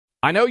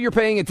I know you're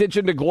paying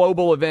attention to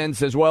global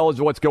events as well as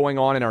what's going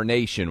on in our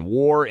nation.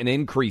 War and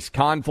increased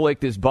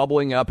conflict is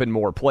bubbling up in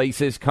more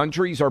places.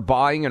 Countries are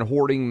buying and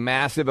hoarding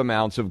massive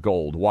amounts of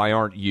gold. Why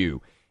aren't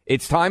you?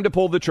 It's time to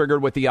pull the trigger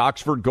with the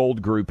Oxford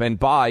Gold Group and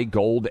buy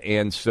gold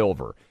and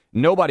silver.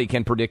 Nobody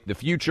can predict the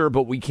future,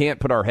 but we can't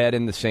put our head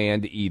in the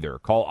sand either.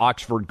 Call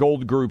Oxford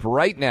Gold Group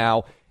right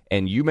now,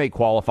 and you may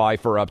qualify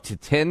for up to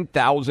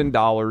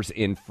 $10,000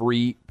 in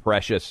free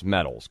precious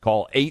metals.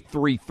 Call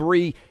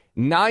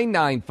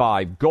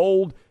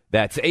 833-995-GOLD.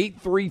 That's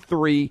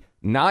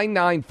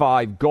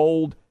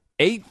 833-995-GOLD,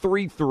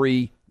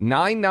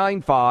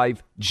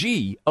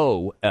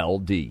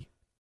 833-995-GOLD.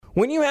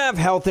 When you have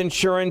health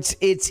insurance,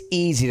 it's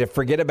easy to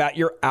forget about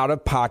your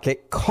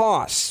out-of-pocket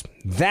costs.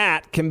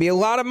 That can be a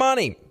lot of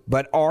money,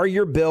 but are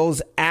your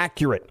bills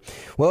accurate?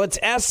 Well, it's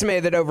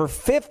estimated that over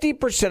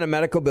 50% of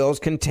medical bills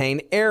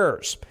contain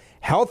errors.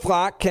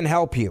 HealthLock can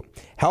help you.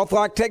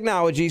 HealthLock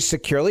technology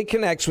securely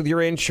connects with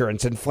your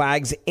insurance and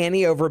flags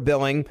any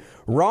overbilling,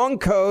 wrong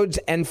codes,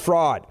 and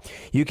fraud.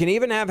 You can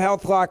even have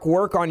HealthLock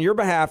work on your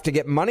behalf to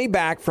get money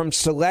back from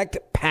select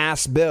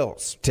past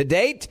bills. To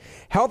date,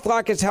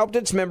 HealthLock has helped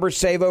its members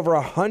save over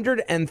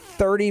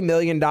 $130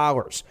 million.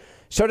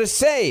 So to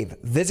save,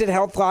 visit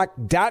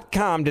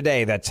healthlock.com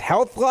today. That's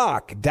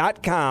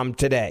healthlock.com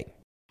today.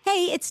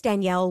 Hey, it's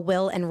Danielle,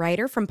 Will, and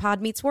Ryder from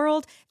Pod Meets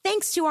World.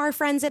 Thanks to our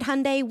friends at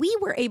Hyundai, we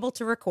were able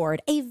to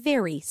record a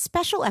very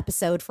special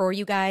episode for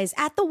you guys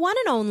at the one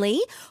and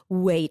only,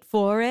 wait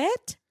for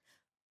it,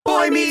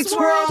 Boy Meets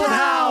World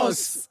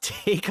House.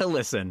 Take a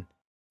listen.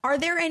 Are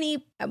there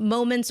any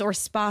moments or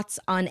spots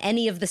on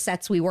any of the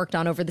sets we worked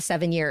on over the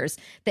 7 years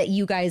that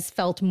you guys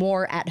felt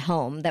more at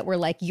home, that were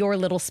like your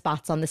little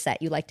spots on the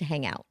set you like to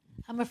hang out?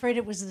 I'm afraid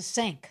it was the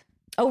sink.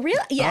 Oh,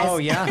 really? Yes. Oh,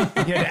 yeah.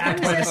 You had to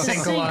act by the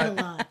sink a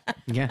lot.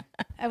 Yeah.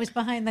 I was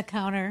behind the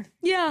counter.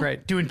 Yeah.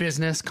 Right. Doing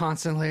business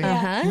constantly.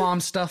 Uh-huh.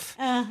 Mom stuff.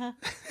 And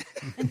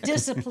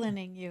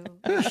disciplining you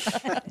in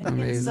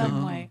Amazing.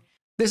 some way.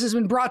 This has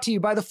been brought to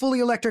you by the fully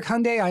electric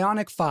Hyundai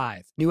Ioniq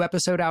 5. New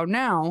episode out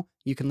now.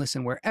 You can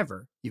listen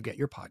wherever you get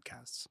your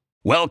podcasts.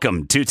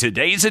 Welcome to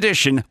today's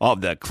edition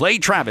of the Clay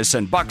Travis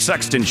and Buck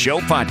Sexton Show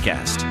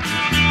podcast.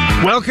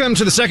 Welcome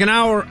to the second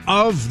hour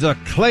of the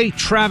Clay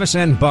Travis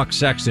and Buck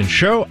Sexton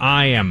Show.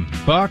 I am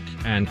Buck,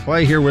 and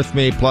Clay here with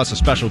me, plus a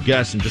special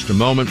guest in just a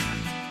moment.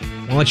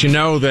 I'll let you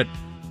know that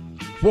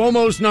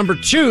Cuomo's number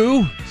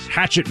 2,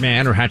 Hatchet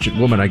Man, or Hatchet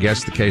Woman, I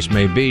guess the case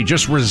may be,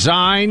 just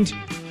resigned.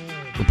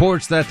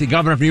 Reports that the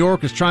governor of New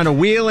York is trying to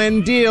wheel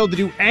and deal to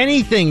do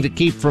anything to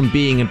keep from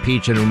being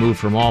impeached and removed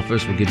from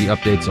office. We'll give you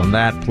updates on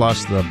that,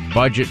 plus the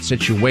budget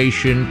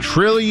situation,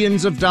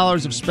 trillions of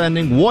dollars of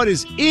spending. What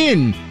is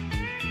in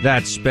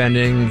that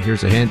spending?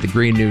 Here's a hint, the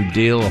Green New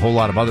Deal, a whole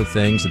lot of other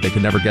things that they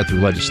can never get through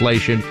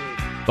legislation.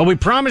 But we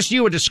promised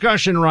you a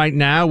discussion right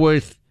now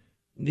with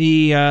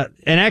an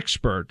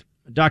expert,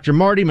 Dr.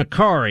 Marty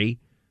Makary,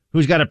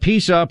 who's got a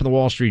piece up in the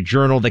Wall Street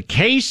Journal, The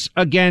Case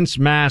Against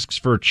Masks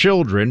for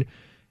Children.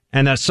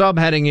 And the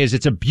subheading is,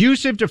 it's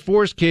abusive to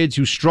force kids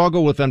who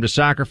struggle with them to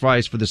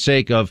sacrifice for the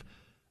sake of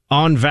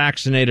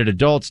unvaccinated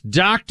adults.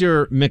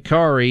 Dr.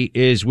 Makary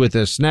is with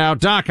us now.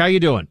 Doc, how you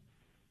doing?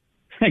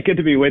 Good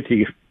to be with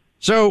you.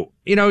 So,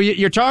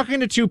 you're talking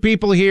to two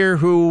people here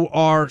who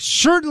are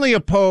certainly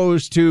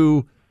opposed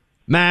to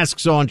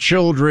masks on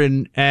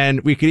children, and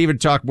we could even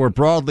talk more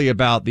broadly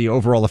about the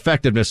overall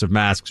effectiveness of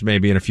masks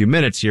maybe in a few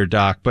minutes here,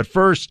 Doc. But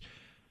first,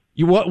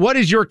 what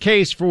is your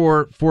case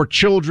for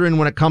children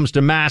when it comes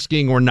to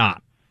masking or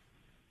not?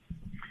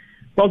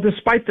 Well,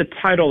 despite the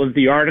title of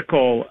the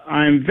article,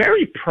 I'm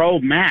very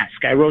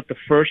pro-mask. I wrote the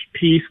first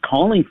piece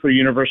calling for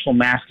universal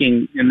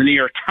masking in the New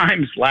York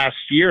Times last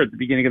year at the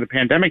beginning of the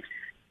pandemic.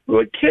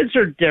 But kids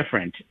are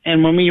different.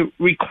 And when we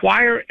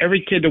require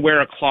every kid to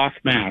wear a cloth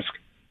mask,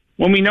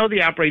 when we know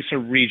the outbreaks are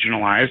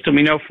regionalized and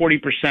we know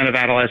 40% of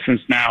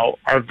adolescents now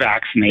are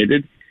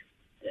vaccinated,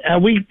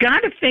 we've got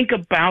to think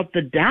about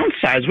the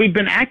downsides. We've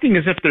been acting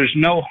as if there's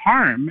no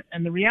harm,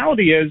 and the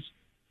reality is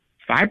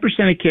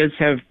 5% of kids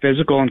have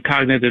physical and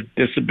cognitive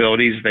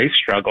disabilities. They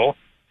struggle.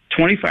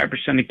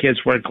 25% of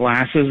kids wear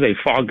glasses. They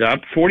fog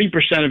up.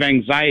 40% of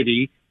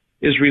anxiety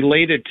is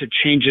related to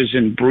changes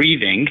in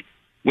breathing,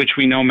 which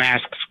we know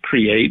masks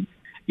create.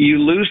 You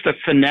lose the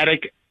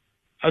phonetic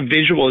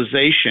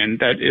visualization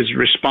that is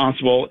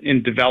responsible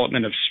in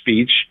development of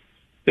speech.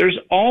 There's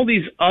all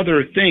these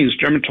other things,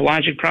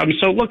 dermatologic problems.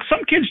 So, look,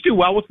 some kids do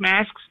well with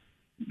masks.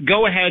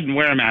 Go ahead and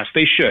wear a mask.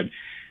 They should.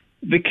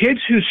 The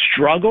kids who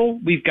struggle,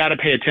 we've got to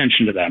pay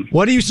attention to them.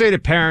 What do you say to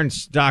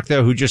parents, Doc,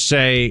 though, who just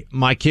say,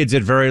 my kid's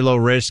at very low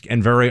risk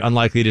and very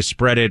unlikely to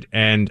spread it,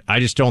 and I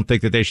just don't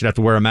think that they should have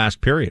to wear a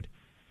mask, period?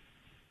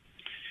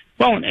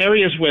 Well, in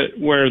areas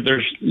where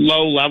there's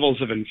low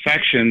levels of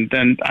infection,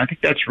 then I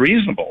think that's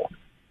reasonable.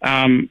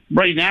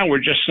 Right now, we're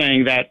just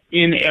saying that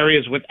in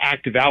areas with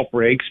active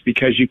outbreaks,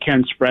 because you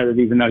can spread it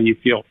even though you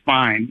feel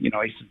fine,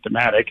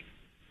 asymptomatic,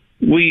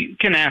 we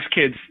can ask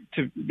kids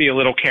to be a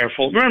little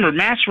careful. Remember,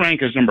 mass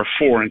rank is number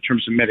 4 in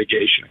terms of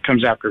mitigation. It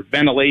comes after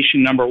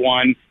ventilation, number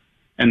 1,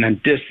 and then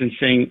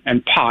distancing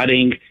and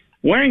potting.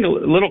 wearing a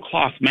little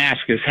cloth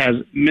mask has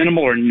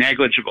minimal or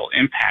negligible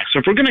impact. So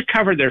if we're going to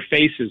cover their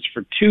faces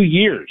for 2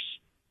 years,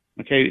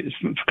 okay,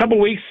 for a couple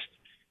of weeks.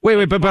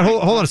 Wait, but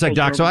hold on a sec,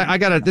 Doc. So I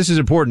got it. This is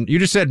important. You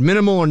just said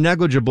minimal or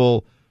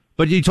negligible,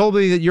 but you told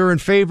me that you're in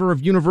favor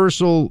of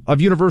universal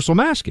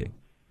masking.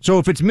 So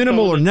if it's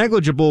minimal or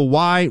negligible,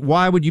 why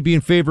would you be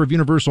in favor of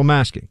universal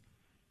masking?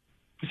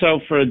 So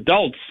for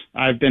adults,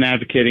 I've been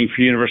advocating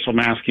for universal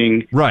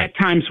masking at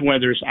times where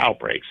there's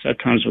outbreaks, at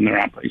times when there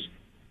are outbreaks.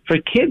 For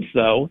kids,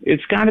 though,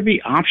 it's got to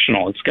be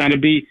optional. It's got to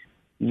be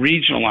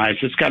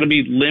regionalized. It's got to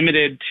be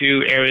limited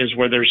to areas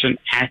where there's an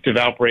active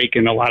outbreak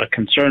and a lot of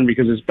concern,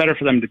 because it's better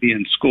for them to be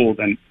in school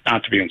than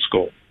not to be in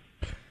school.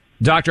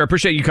 Doctor, I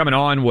appreciate you coming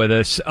on with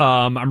us.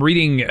 I'm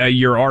reading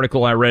your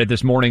article. I read it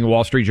this morning. The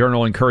Wall Street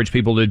Journal encouraged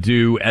people to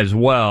do as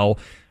well.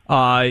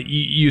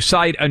 You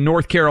cite a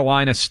North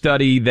Carolina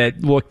study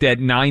that looked at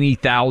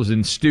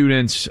 90,000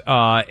 students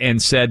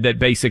and said that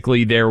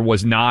basically there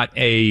was not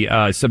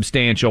a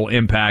substantial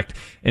impact.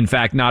 In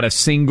fact, not a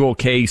single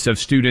case of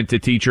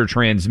student-to-teacher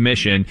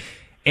transmission.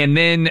 And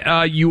then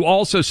you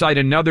also cite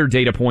another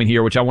data point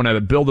here, which I want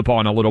to build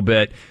upon a little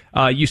bit.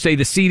 You say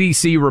the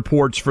CDC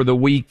reports for the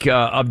week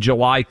of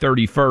July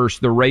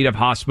 31st, the rate of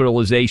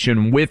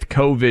hospitalization with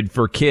COVID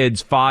for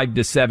kids 5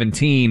 to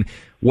 17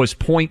 was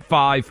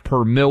 0.5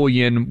 per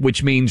million,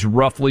 which means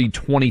roughly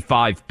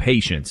 25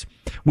 patients.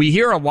 We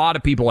hear a lot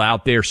of people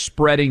out there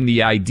spreading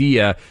the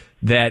idea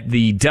that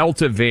the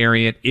Delta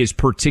variant is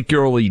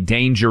particularly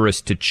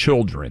dangerous to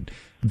children.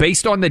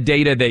 Based on the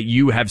data that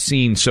you have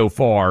seen so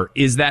far,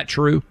 is that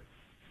true?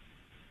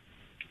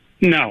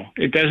 No,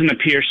 it doesn't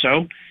appear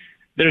so.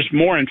 There's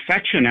more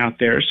infection out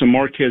there, so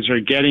more kids are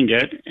getting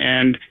it.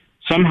 And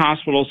some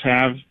hospitals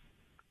have,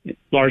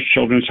 large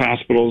children's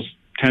hospitals,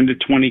 10 to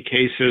 20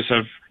 cases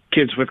of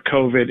kids with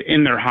COVID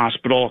in their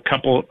hospital, a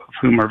couple of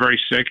whom are very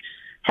sick.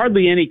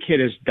 Hardly any kid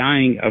is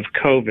dying of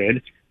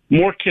COVID.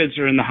 More kids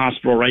are in the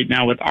hospital right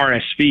now with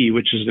RSV,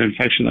 which is an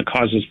infection that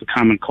causes the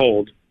common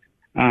cold.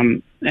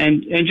 And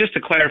just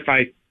to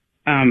clarify,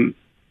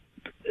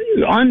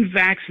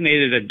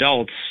 unvaccinated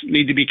adults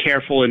need to be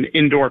careful in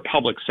indoor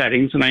public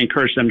settings, and I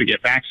encourage them to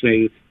get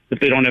vaccinated if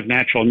they don't have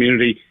natural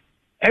immunity.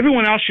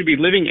 Everyone else should be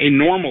living a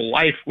normal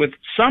life with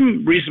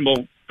some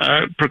reasonable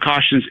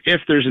precautions if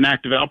there's an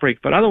active outbreak,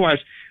 but otherwise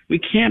we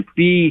can't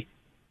be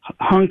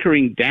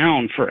hunkering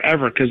down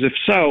forever, because if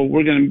so,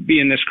 we're going to be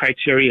in this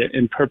criteria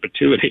in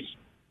perpetuity.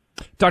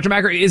 Dr.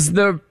 Macker, is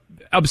the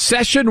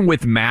obsession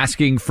with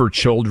masking for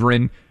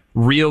children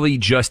really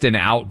just an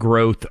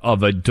outgrowth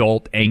of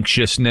adult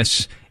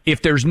anxiousness?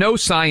 If there's no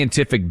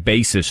scientific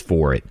basis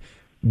for it,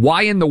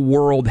 why in the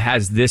world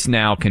has this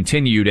now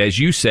continued, as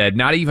you said,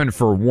 not even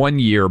for 1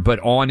 year, but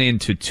on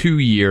into 2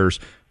 years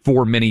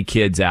for many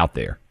kids out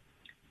there?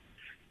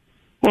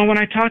 Well, when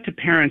I talk to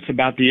parents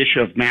about the issue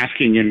of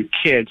masking in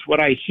kids, what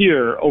I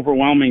hear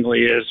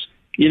overwhelmingly is,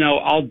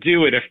 I'll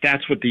do it if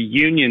that's what the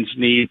unions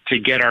need to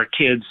get our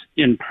kids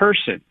in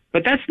person.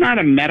 But that's not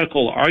a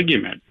medical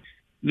argument.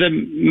 The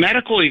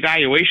medical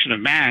evaluation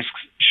of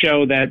masks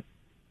show that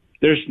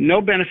there's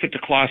no benefit to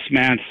cloth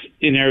masks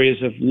in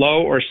areas of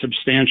low or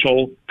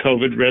substantial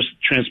COVID risk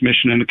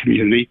transmission in the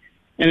community.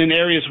 And in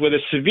areas with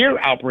a severe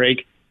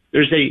outbreak,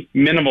 there's a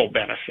minimal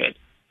benefit.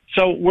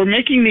 So we're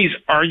making these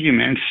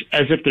arguments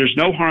as if there's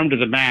no harm to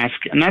the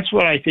mask, and that's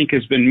what I think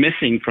has been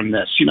missing from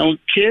this.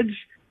 Kids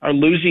are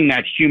losing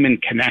that human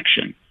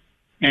connection,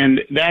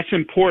 and that's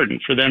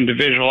important for them to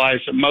visualize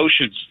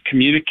emotions,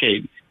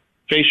 communicate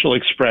facial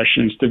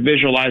expressions, to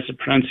visualize the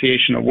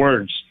pronunciation of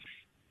words.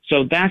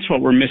 So that's what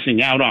we're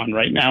missing out on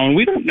right now, and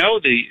we don't know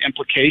the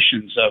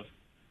implications of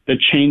the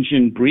change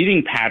in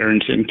breathing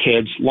patterns in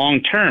kids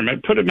long term. I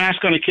put a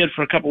mask on a kid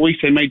for a couple of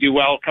weeks, they may do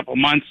well, a couple of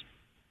months.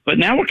 But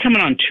now we're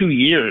coming on 2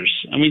 years,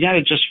 and we got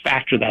to just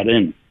factor that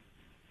in.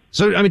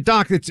 So,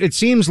 Doc, it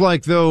seems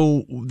like,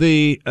 though,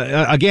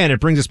 again, it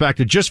brings us back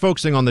to just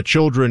focusing on the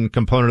children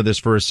component of this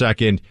for a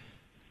second.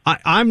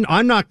 I'm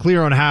not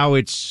clear on how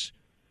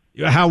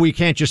we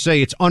can't just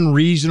say it's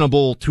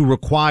unreasonable to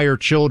require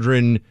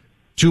children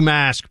to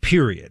mask,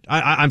 period.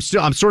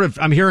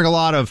 I'm hearing a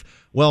lot of,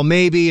 well,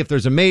 maybe if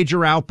there's a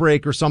major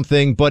outbreak or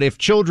something, but if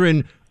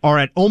children are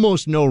at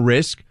almost no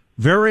risk,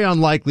 very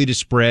unlikely to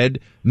spread,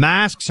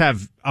 masks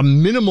have a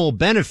minimal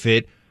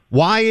benefit,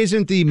 why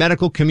isn't the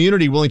medical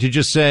community willing to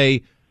just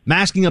say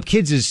masking up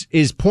kids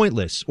is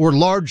pointless or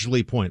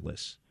largely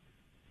pointless?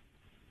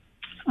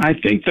 I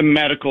think the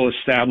medical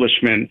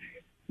establishment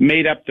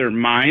made up their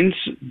minds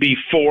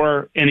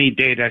before any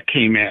data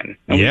came in.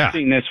 And we've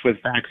seen this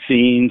with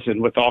vaccines and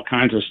with all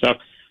kinds of stuff.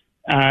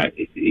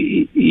 If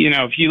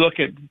you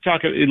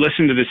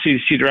listen to the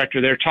CDC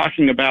director, they're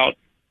talking about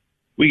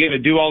we got to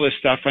do all this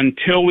stuff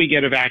until we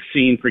get a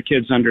vaccine for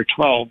kids under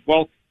 12.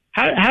 Well,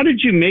 how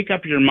did you make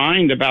up your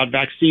mind about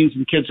vaccines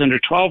in kids under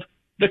 12?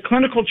 The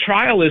clinical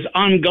trial is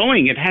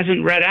ongoing. It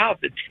hasn't read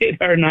out. The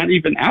data are not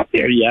even out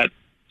there yet.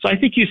 So I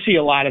think you see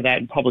a lot of that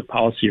in public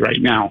policy right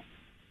now.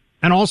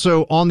 And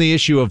also on the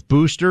issue of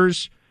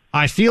boosters,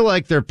 I feel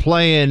like they're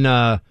playing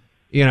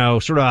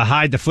sort of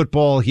hide the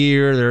football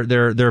here.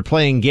 They're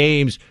playing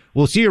games.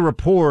 We'll see a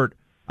report.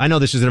 I know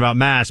this isn't about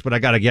masks, but I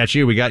got to get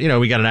you. We got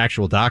an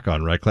actual doc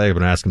on, right, Clay? I'm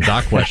going to ask him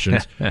doc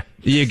questions.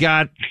 You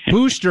got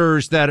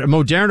boosters that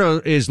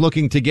Moderna is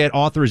looking to get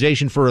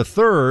authorization for a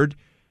third.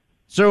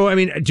 So, I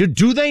mean,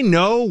 do they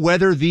know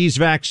whether these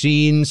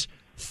vaccines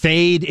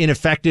fade in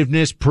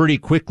effectiveness pretty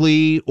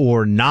quickly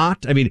or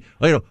not? I mean,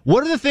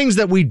 what are the things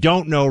that we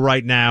don't know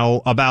right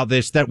now about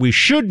this that we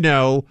should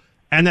know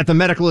and that the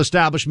medical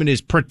establishment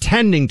is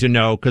pretending to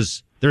know?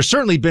 Because there's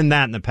certainly been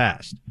that in the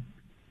past.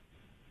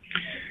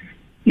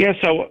 Yeah,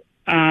 so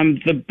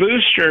the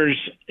boosters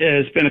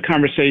has been a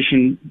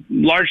conversation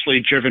largely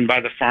driven by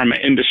the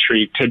pharma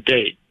industry to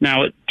date.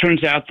 Now, it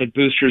turns out that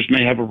boosters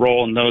may have a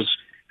role in those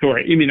who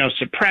are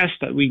immunosuppressed,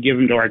 that we give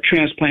them to our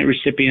transplant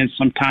recipients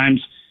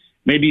sometimes,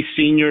 maybe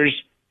seniors.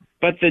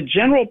 But the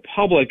general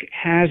public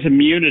has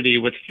immunity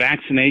with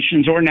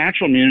vaccinations or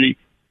natural immunity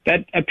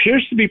that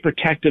appears to be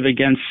protective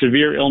against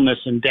severe illness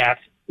and death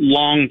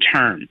long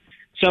term.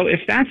 So if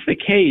that's the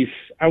case,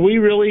 are we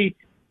really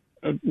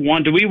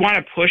do we want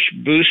to push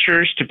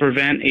boosters to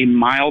prevent a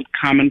mild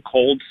common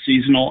cold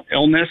seasonal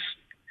illness?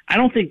 I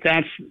don't think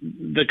that's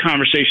the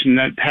conversation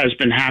that has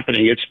been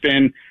happening. It's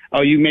been,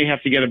 you may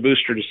have to get a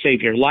booster to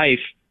save your life.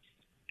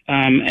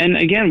 And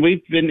again,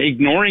 we've been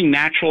ignoring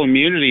natural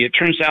immunity. It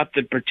turns out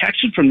that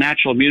protection from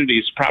natural immunity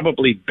is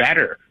probably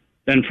better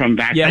than from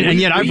vaccines. Yeah, and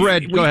yet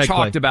we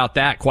talked about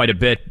that quite a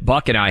bit.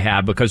 Buck and I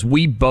have, because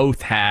we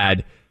both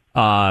had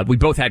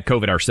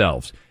COVID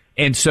ourselves.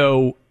 And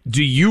so,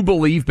 do you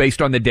believe,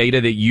 based on the data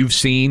that you've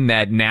seen,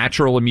 that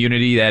natural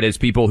immunity, that is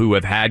people who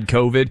have had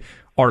COVID,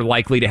 are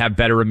likely to have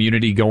better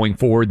immunity going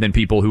forward than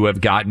people who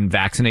have gotten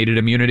vaccinated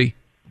immunity?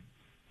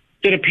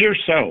 It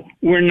appears so.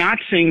 We're not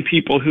seeing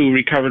people who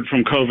recovered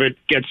from COVID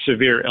get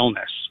severe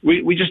illness.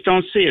 We just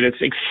don't see it.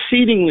 It's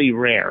exceedingly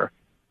rare.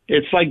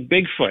 It's like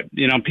Bigfoot.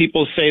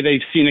 People say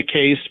they've seen a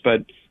case,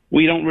 but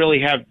we don't really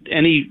have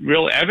any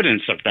real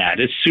evidence of that.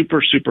 It's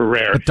super, super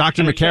rare. But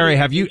Dr. McCary,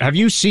 have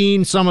you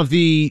seen some of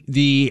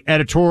the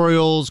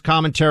editorials,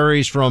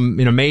 commentaries from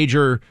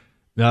major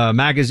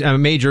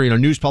major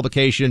news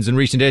publications in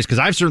recent days? Because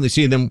I've certainly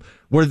seen them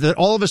where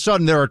all of a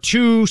sudden there are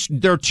two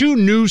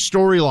new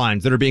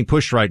storylines that are being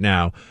pushed right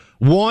now.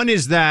 One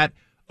is that,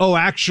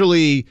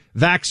 actually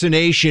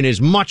vaccination is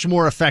much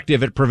more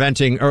effective at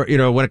preventing, or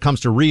when it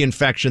comes to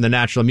reinfection than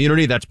natural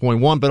immunity. That's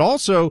point one. But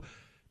also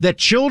that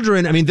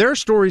children, their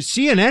stories,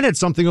 CNN had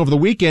something over the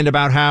weekend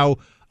about how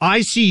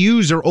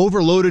ICUs are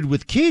overloaded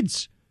with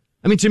kids.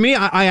 To me,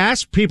 I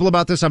asked people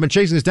about this. I've been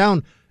chasing this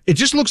down. It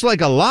just looks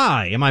like a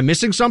lie. Am I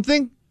missing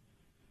something?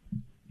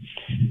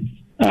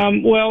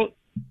 On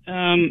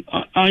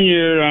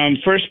your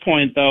first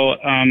point, though,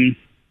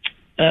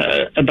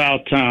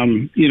 about,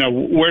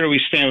 where do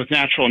we stand with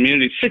natural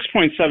immunity,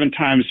 6.7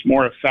 times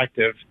more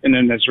effective in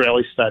an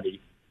Israeli study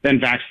than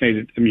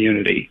vaccinated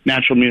immunity.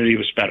 Natural immunity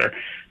was better.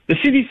 The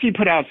CDC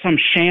put out some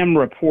sham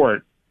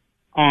report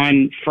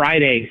on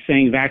Friday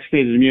saying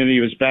vaccinated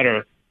immunity was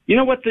better. You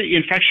know what the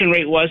infection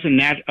rate was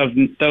of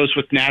those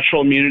with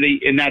natural immunity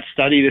in that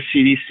study the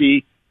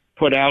CDC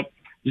put out?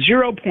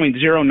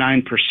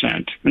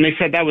 0.09%. And they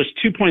said that was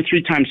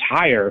 2.3 times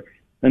higher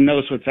than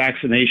those with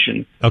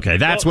vaccination. Okay,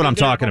 that's what I'm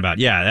talking about.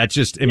 Yeah, that's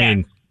just,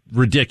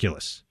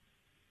 ridiculous.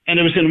 And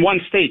it was in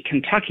one state,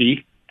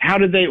 Kentucky.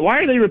 Why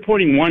are they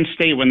reporting one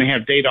state when they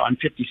have data on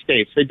 50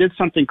 states? They did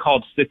something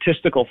called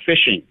statistical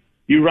fishing.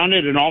 You run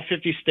it in all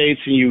 50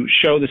 states and you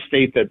show the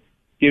state that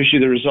gives you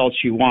the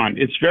results you want.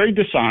 It's very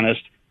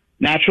dishonest.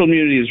 Natural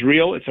immunity is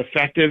real. It's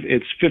effective.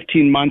 It's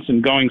 15 months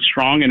and going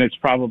strong, and it's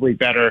probably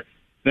better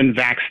than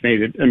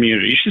vaccinated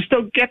immunity. You should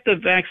still get the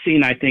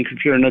vaccine, I think,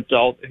 if you're an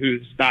adult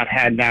who's not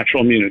had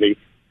natural immunity.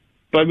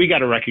 But we got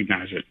to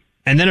recognize it.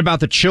 And then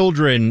about the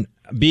children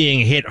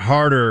being hit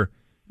harder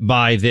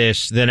by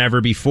this than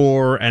ever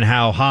before, and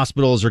how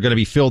hospitals are going to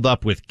be filled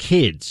up with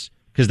kids,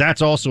 because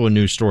that's also a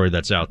news story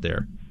that's out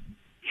there.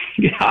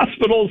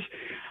 Hospitals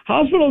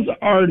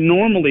are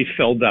normally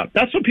filled up.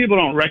 That's what people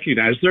don't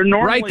recognize. They're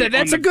normally right.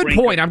 That's a good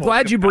point. I'm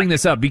glad you bring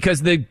this up,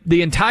 because the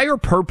entire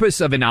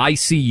purpose of an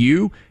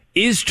ICU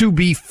is to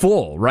be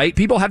full, right?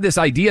 People have this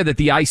idea that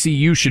the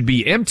ICU should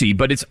be empty,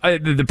 but it's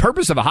the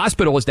purpose of a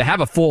hospital is to have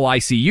a full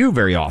ICU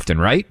very often,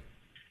 right?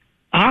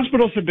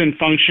 Hospitals have been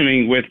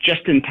functioning with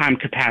just-in-time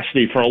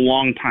capacity for a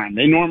long time.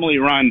 They normally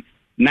run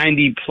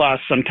 90 plus,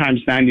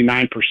 sometimes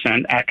 99%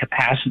 at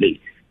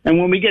capacity. And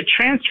when we get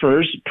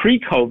transfers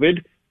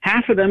pre-COVID,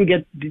 half of them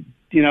get,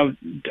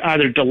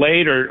 either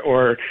delayed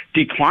or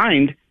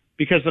declined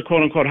because the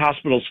quote-unquote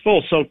hospital is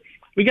full. So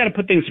we got to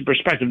put things in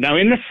perspective. Now,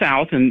 in the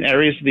South, in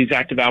areas of these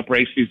active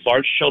outbreaks, these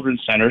large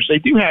children's centers, they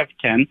do have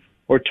 10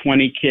 or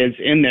 20 kids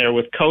in there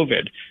with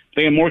COVID.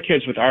 They have more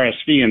kids with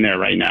RSV in there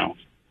right now.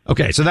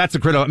 Okay, so that's the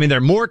critical. There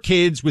are more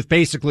kids with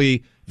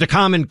basically the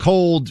common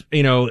cold,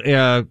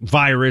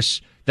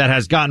 virus that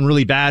has gotten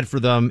really bad for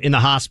them in the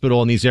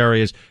hospital in these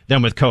areas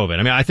than with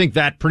COVID. I think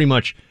that pretty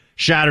much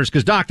shatters,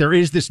 because, Doc, there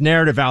is this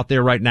narrative out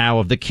there right now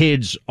of the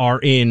kids are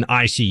in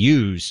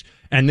ICUs,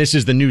 and this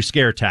is the new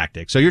scare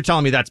tactic. So you're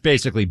telling me that's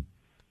basically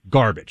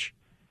garbage.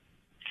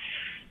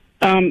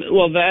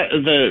 Well,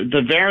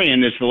 the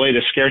variant is the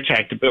latest scare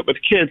tactic, but with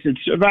kids,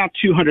 it's about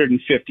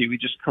 250. We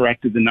just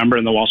corrected the number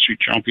in the Wall Street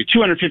Journal.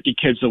 250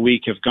 kids a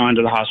week have gone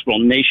to the hospital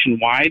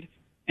nationwide,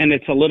 and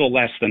it's a little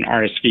less than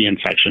RSV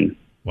infection.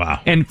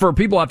 Wow. And for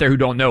people out there who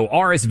don't know,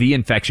 RSV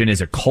infection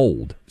is a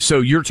cold.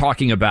 So you're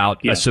talking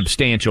about a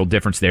substantial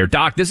difference there.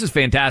 Doc, this is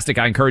fantastic.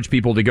 I encourage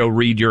people to go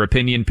read your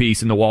opinion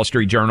piece in the Wall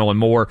Street Journal and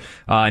more.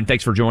 And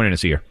thanks for joining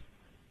us here.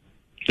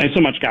 Thanks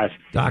so much, guys.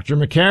 Dr.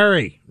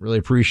 McCary, really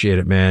appreciate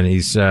it, man.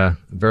 He's a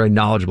very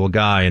knowledgeable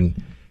guy.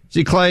 And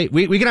see, Clay,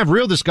 we can have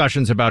real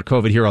discussions about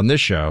COVID here on this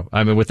show.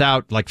 I mean,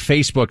 without like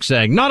Facebook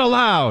saying, not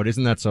allowed.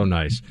 Isn't that so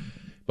nice?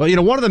 Well, you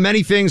know, one of the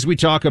many things we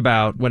talk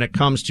about when it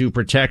comes to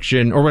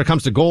protection, or when it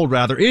comes to gold,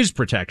 rather, is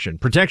protection.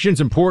 Protection's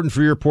important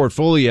for your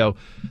portfolio.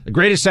 The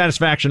greatest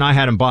satisfaction I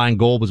had in buying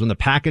gold was when the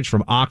package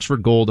from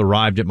Oxford Gold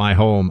arrived at my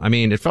home. I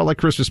mean, it felt like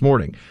Christmas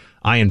morning.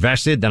 I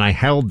invested, then I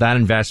held that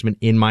investment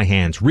in my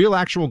hands. Real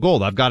actual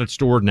gold. I've got it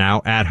stored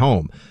now at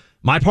home.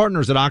 My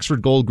partners at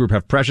Oxford Gold Group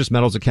have precious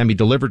metals that can be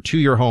delivered to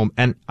your home.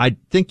 And I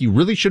think you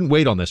really shouldn't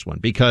wait on this one,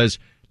 because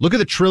look at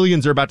the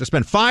trillions they're about to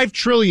spend. $5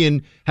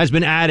 trillion has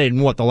been added in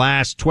the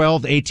last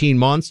 12 to 18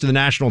 months to the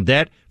national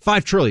debt.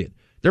 $5 trillion.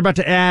 They're about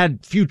to add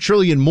a few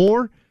trillion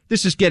more.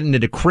 This is getting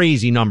into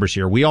crazy numbers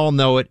here. We all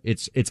know it.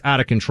 It's out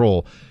of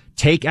control.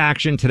 Take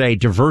action today.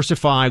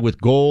 Diversify with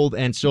gold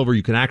and silver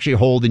you can actually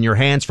hold in your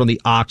hands from the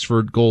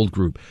Oxford Gold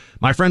Group.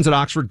 My friends at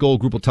Oxford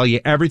Gold Group will tell you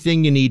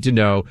everything you need to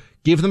know.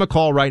 Give them a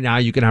call right now.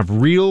 You can have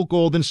real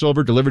gold and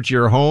silver delivered to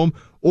your home,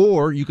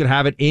 or you could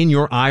have it in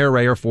your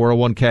IRA or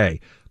 401k.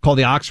 Call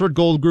the Oxford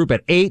Gold Group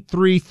at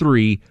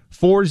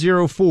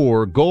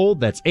 833-404-GOLD.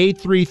 That's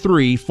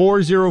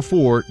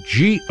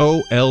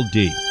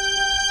 833-404-GOLD.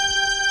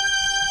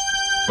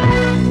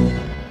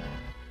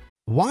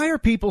 Why are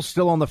people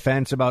still on the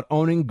fence about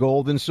owning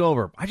gold and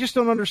silver? I just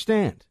don't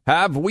understand.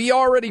 Have we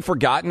already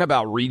forgotten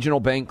about regional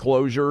bank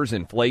closures,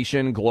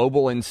 inflation,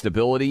 global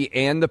instability,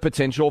 and the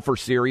potential for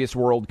serious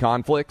world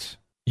conflicts?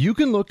 You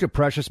can look to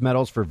precious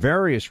metals for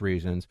various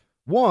reasons.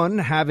 1,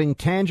 having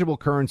tangible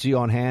currency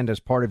on hand as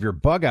part of your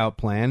bug-out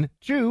plan.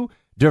 2,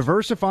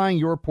 diversifying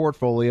your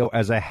portfolio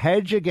as a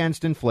hedge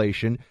against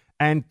inflation.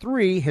 And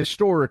 3,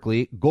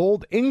 historically,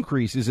 gold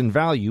increases in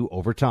value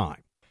over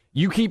time.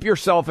 You keep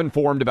yourself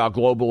informed about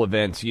global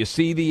events. You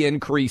see the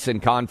increase in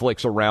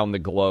conflicts around the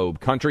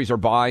globe. Countries are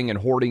buying and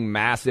hoarding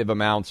massive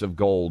amounts of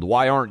gold.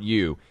 Why aren't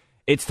you?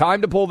 It's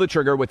time to pull the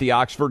trigger with the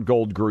Oxford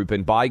Gold Group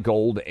and buy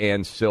gold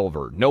and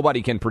silver.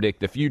 Nobody can predict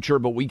the future,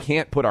 but we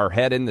can't put our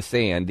head in the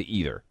sand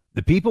either.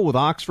 The people with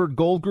Oxford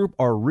Gold Group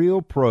are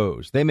real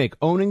pros. They make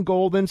owning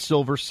gold and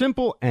silver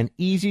simple and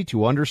easy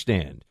to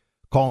understand.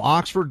 Call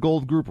Oxford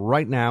Gold Group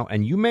right now,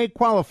 and you may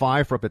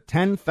qualify for up to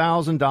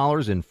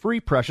 $10,000 in free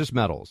precious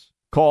metals.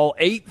 Call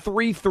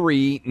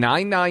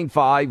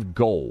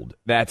 833-995-GOLD.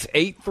 That's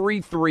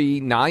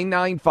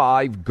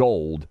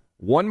 833-995-GOLD.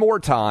 One more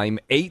time,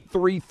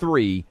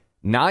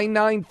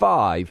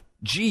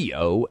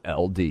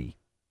 833-995-GOLD.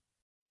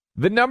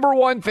 The number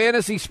one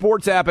fantasy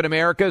sports app in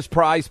America is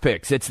Prize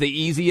Picks. It's the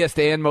easiest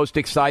and most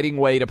exciting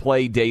way to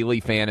play daily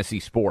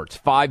fantasy sports.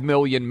 5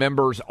 million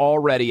members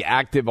already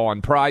active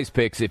on Prize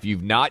Picks. If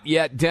you've not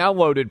yet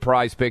downloaded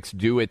Prize Picks,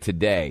 do it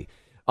today.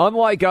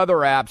 Unlike other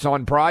apps,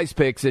 on Prize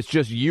Picks, it's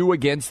just you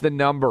against the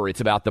number. It's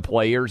about the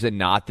players and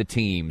not the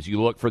teams.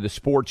 You look for the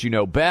sports you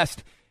know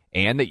best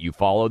and that you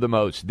follow the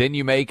most. Then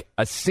you make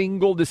a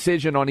single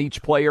decision on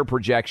each player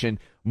projection,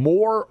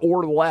 more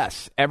or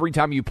less. Every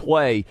time you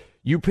play,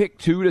 you pick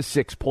 2 to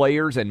 6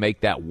 players and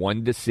make that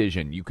one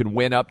decision. You can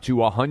win up to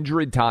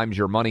 100 times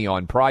your money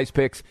on Prize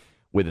Picks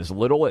with as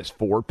little as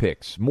 4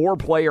 picks. More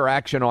player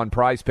action on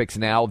Prize Picks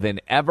now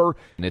than ever,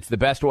 and it's the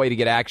best way to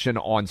get action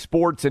on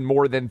sports in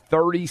more than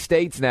 30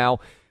 states now.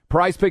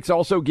 Prize Picks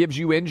also gives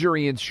you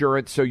injury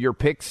insurance, so your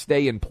picks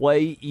stay in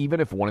play even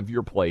if one of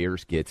your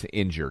players gets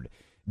injured.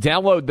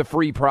 Download the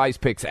free Prize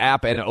Picks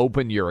app and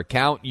open your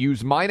account.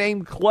 Use my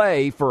name,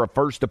 Clay, for a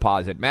first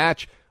deposit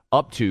match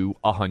up to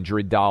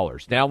 $100.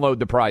 Download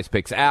the Prize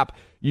Picks app.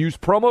 Use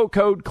promo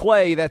code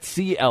CLAY, that's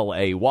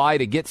CLAY,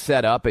 to get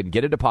set up and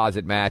get a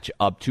deposit match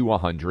up to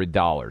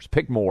 $100.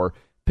 Pick more,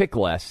 pick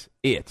less.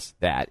 It's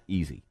that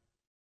easy.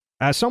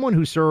 As someone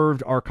who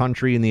served our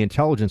country in the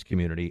intelligence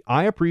community,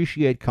 I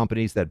appreciate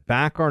companies that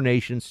back our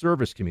nation's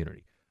service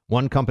community.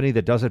 One company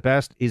that does it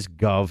best is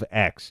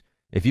GovX.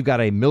 If you've got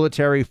a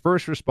military,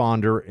 first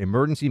responder,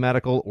 emergency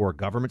medical, or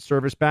government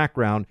service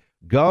background,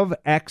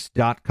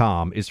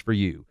 GovX.com is for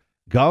you.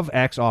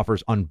 GovX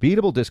offers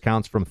unbeatable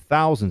discounts from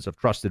thousands of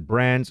trusted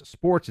brands,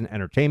 sports and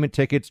entertainment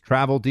tickets,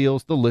 travel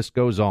deals, the list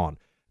goes on.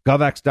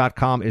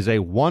 GovX.com is a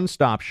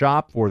one-stop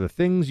shop for the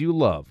things you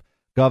love.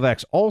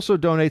 GovX also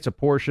donates a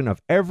portion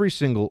of every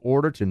single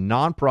order to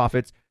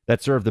nonprofits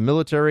that serve the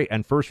military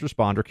and first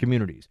responder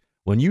communities.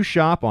 When you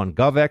shop on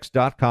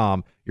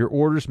GovX.com, your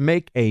orders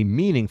make a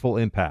meaningful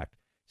impact.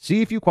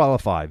 See if you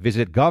qualify.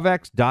 Visit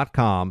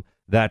GovX.com.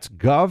 That's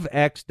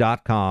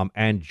GovX.com,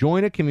 and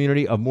join a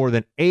community of more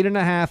than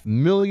 8.5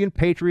 million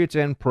patriots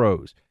and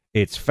pros.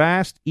 It's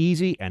fast,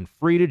 easy, and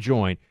free to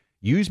join.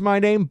 Use my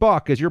name,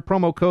 Buck, as your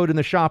promo code in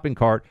the shopping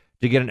cart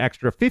to get an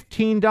extra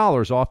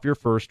 $15 off your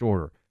first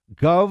order.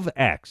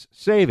 GovX,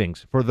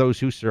 savings for those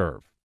who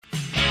serve.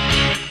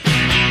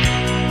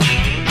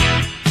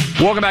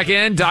 Welcome back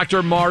in.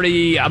 Dr.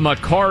 Marty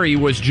Makary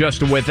was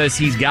just with us.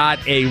 He's got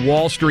a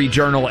Wall Street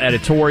Journal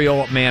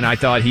editorial. Man, I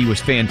thought he was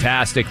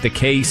fantastic. The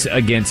Case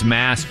Against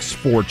Masks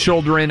for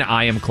Children.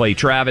 I am Clay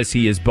Travis.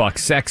 He is Buck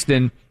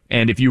Sexton.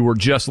 And if you were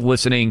just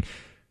listening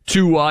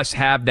to us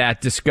have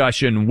that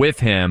discussion with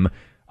him,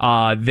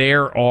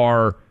 there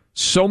are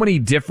so many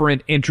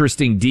different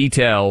interesting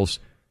details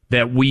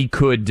that we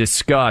could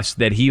discuss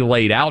that he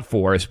laid out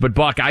for us. But,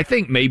 Buck, I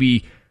think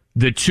maybe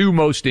the two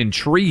most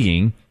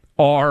intriguing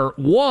are,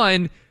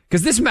 one,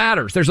 because this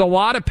matters. There's a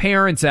lot of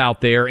parents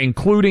out there,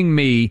 including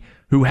me,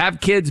 who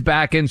have kids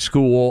back in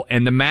school,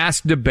 and the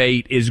mask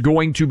debate is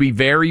going to be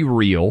very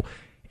real,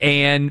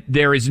 and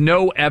there is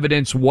no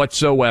evidence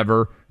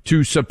whatsoever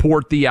to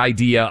support the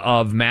idea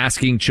of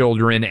masking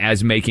children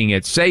as making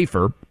it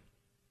safer.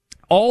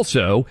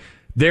 Also,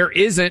 there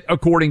isn't,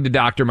 according to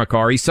Dr.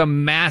 Makary,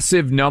 some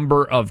massive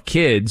number of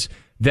kids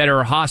that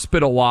are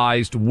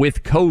hospitalized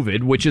with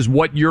COVID, which is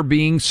what you're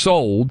being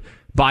sold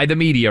by the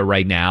media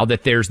right now,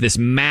 that there's this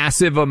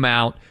massive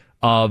amount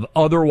of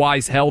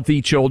otherwise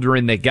healthy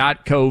children that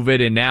got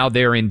COVID and now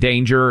they're in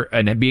danger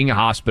and being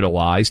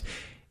hospitalized.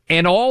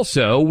 And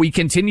also, we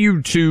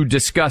continue to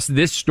discuss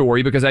this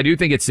story because I do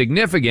think it's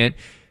significant.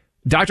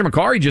 Dr.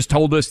 Makary just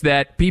told us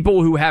that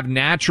people who have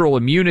natural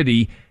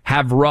immunity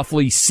have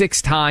roughly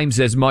 6 times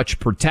as much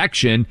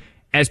protection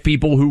as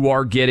people who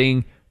are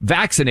getting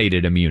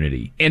vaccinated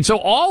immunity. And so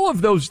all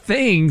of those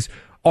things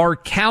are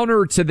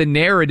counter to the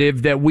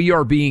narrative that we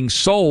are being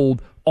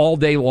sold all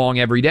day long,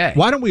 every day.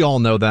 Why don't we all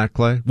know that,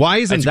 Clay? Why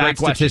isn't that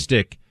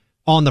statistic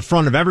on the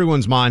front of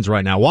everyone's minds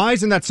right now? Why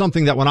isn't that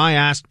something that when I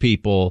ask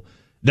people,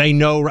 they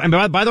know? And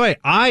by the way,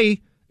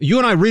 you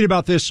and I read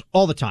about this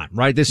all the time,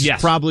 right? This is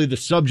probably the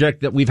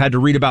subject that we've had to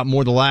read about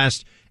more the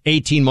last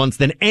 18 months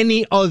than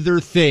any other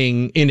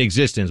thing in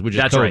existence, which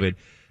is COVID. Right.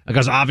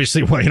 Because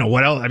obviously, what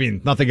else? I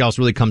mean, nothing else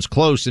really comes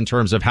close in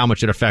terms of how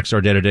much it affects our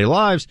day-to-day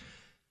lives.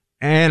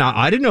 And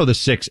I didn't know the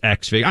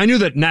 6X figure. I knew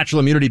that natural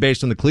immunity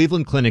based on the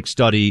Cleveland Clinic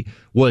study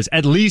was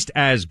at least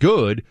as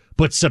good,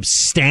 but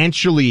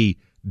substantially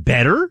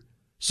better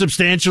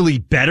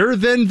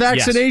than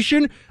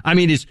vaccination. Yes. I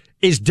mean,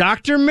 is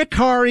Dr.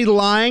 Makary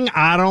lying?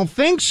 I don't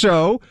think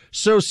so.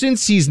 So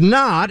since he's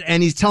not,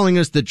 and he's telling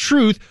us the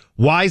truth,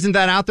 why isn't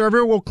that out there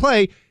everywhere? Well,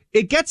 Clay,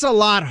 it gets a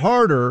lot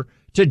harder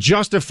to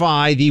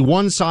justify the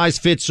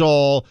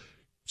one-size-fits-all,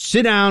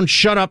 sit down,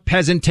 shut up,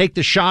 peasant, take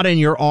the shot in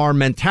your arm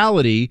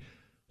mentality,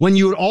 when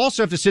you would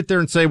also have to sit there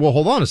and say, well,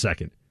 hold on a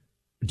second.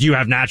 Do you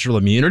have natural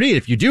immunity?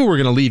 If you do, we're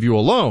going to leave you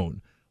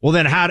alone. Well,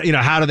 then how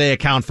do they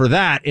account for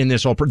that in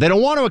this whole? They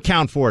don't want to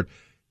account for it.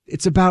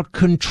 It's about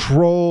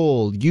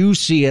control. You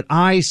see it.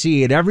 I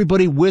see it.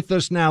 Everybody with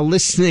us now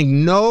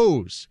listening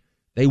knows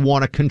they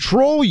want to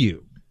control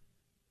you.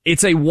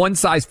 It's a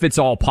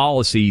one-size-fits-all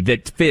policy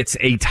that fits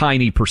a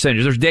tiny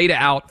percentage. There's data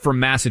out from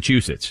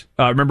Massachusetts.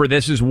 Remember,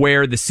 this is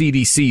where the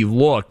CDC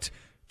looked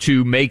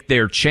to make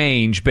their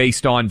change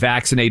based on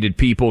vaccinated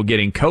people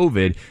getting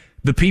COVID.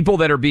 The people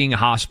that are being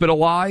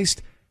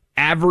hospitalized,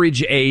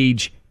 average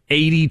age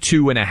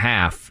 82 and a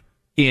half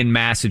in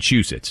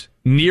Massachusetts,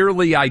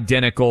 nearly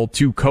identical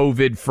to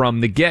COVID from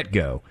the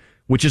get-go,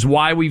 which is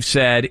why we've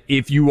said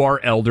if you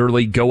are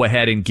elderly, go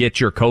ahead and get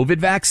your COVID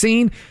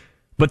vaccine.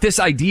 But this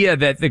idea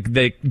that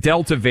the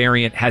Delta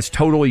variant has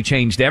totally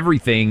changed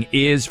everything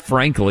is,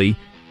 frankly,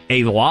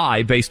 a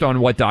lie based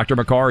on what Dr.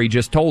 Makary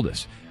just told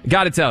us.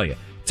 Got to tell you,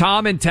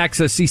 Tom in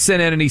Texas, he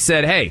sent in and he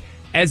said, hey,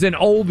 as an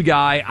old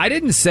guy, I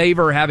didn't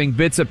savor having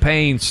bits of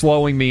pain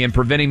slowing me and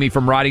preventing me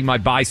from riding my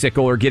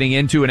bicycle or getting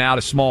into and out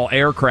of small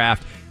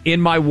aircraft in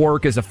my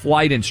work as a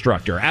flight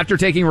instructor. After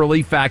taking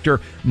Relief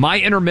Factor, my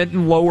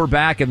intermittent lower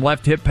back and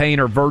left hip pain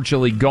are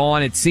virtually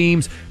gone. It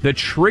seems the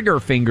trigger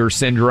finger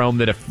syndrome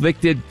that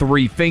afflicted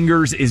 3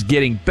 fingers is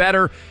getting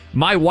better.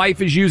 My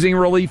wife is using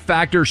Relief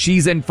Factor.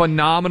 She's in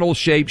phenomenal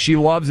shape. She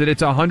loves it.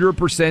 It's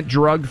 100%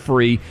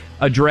 drug-free.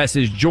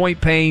 Addresses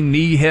joint pain,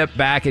 knee, hip,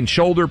 back, and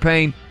shoulder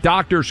pain.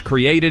 Doctors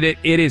created it.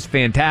 It is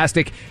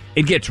fantastic.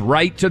 It gets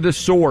right to the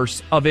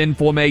source of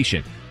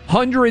inflammation.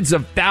 Hundreds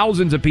of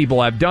thousands of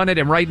people have done it,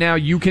 and right now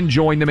you can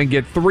join them and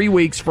get 3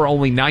 weeks for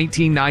only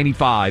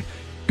 $19.95.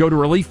 Go to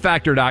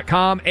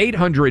ReliefFactor.com,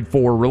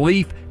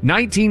 800-4RELIEF,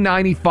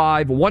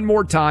 $19.95. One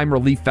more time,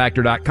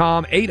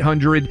 ReliefFactor.com,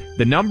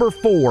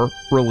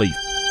 800-4RELIEF.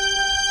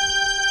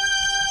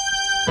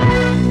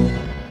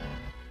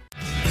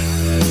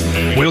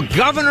 Will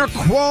Governor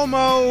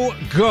Cuomo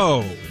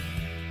go?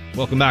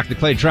 Welcome back to the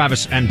Clay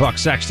Travis and Buck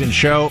Sexton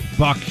Show.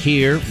 Buck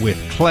here with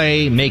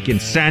Clay, making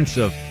sense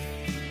of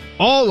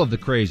all of the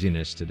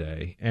craziness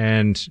today.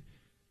 And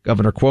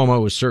Governor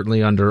Cuomo is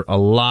certainly under a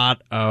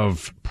lot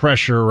of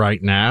pressure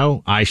right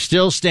now. I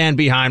still stand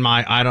behind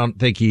I don't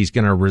think he's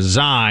going to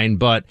resign,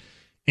 but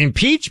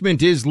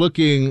impeachment is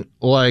looking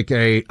like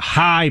a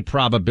high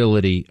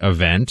probability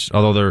event,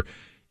 although there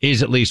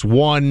is at least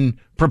one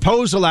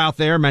proposal out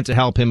there meant to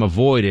help him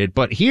avoid it.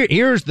 But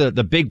here's the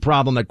big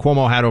problem that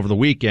Cuomo had over the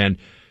weekend.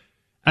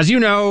 as you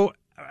know,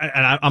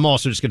 and I'm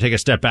also just going to take a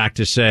step back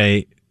to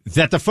say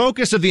that the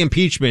focus of the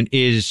impeachment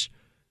is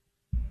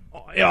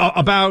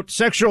about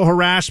sexual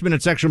harassment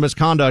and sexual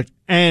misconduct.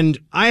 And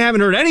I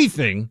haven't heard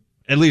anything,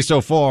 at least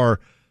so far,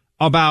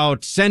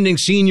 about sending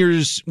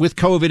seniors with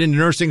COVID into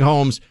nursing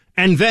homes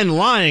and then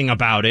lying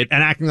about it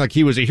and acting like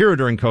he was a hero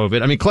during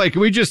COVID. I mean, Clay,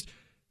 can we just,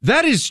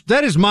 that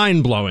is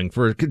mind blowing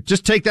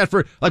just take that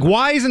for, like,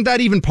 why isn't that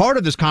even part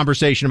of this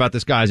conversation about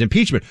this guy's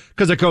impeachment?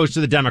 Because it goes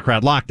to the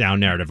Democrat lockdown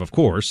narrative, of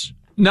course.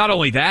 Not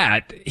only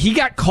that, he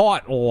got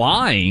caught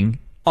lying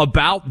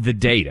about the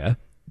data.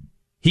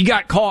 He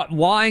got caught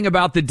lying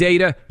about the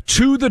data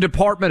to the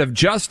Department of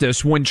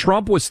Justice when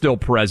Trump was still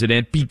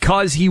president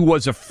because he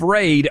was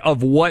afraid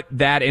of what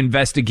that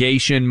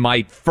investigation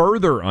might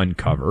further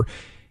uncover.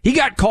 He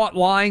got caught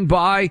lying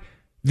by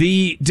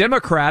the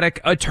Democratic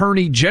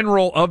Attorney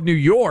General of New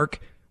York.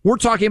 We're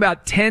talking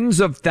about tens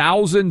of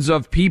thousands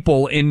of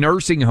people in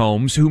nursing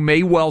homes who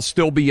may well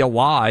still be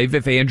alive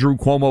if Andrew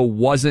Cuomo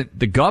wasn't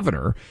the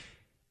governor.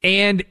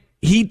 And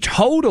he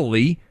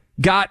totally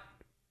got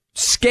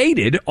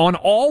skated on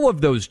all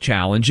of those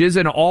challenges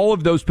and all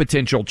of those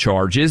potential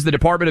charges. The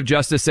Department of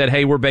Justice said,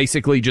 hey, we're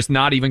basically just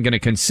not even going to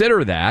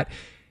consider that.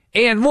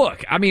 And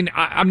look, I mean,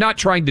 I'm not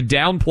trying to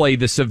downplay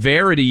the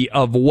severity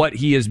of what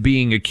he is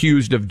being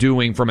accused of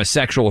doing from a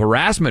sexual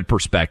harassment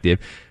perspective,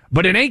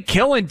 but it ain't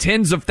killing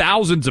tens of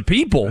thousands of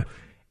people.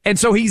 And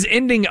so he's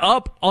ending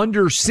up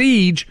under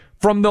siege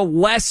from the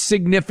less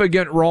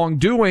significant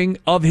wrongdoing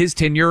of his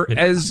tenure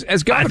as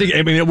governor.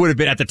 It would have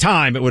been, at the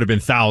time, it would have been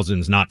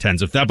thousands, not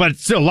tens of thousands, but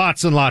still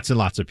lots and lots and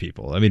lots of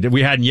people. I mean,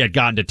 we hadn't yet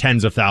gotten to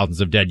tens of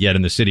thousands of dead yet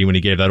in the city when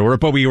he gave that order,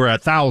 but we were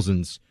at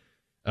thousands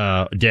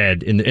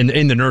dead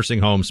in the nursing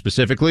home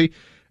specifically,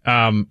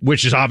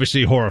 which is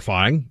obviously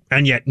horrifying,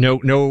 and yet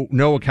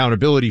no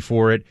accountability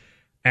for it.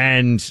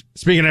 And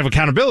speaking of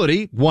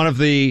accountability, one of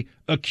the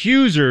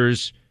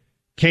accusers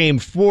came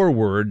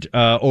forward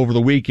over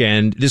the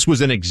weekend. This was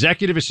an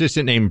executive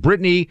assistant named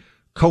Brittany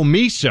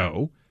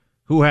Comiso,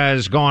 who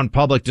has gone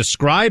public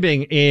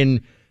describing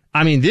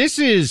this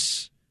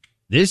is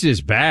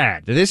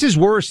bad. This is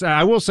worse.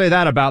 I will say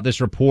that about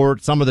this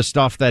report, some of the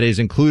stuff that is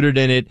included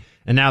in it,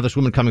 and now this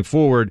woman coming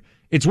forward.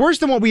 It's worse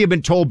than what we have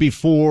been told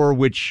before,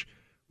 which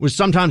was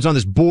sometimes on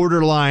this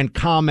borderline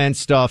comment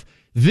stuff.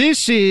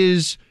 This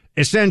is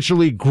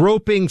essentially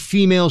groping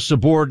female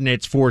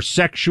subordinates for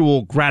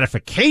sexual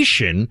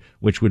gratification,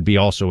 which would be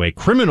also a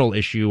criminal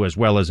issue as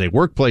well as a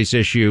workplace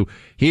issue.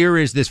 Here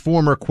is this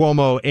former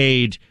Cuomo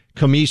aide,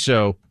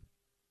 Comiso.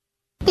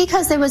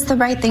 Because it was the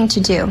right thing to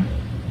do.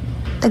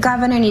 The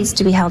governor needs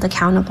to be held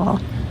accountable.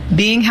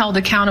 Being held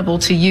accountable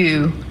to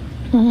you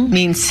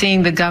means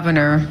seeing the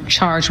governor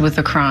charged with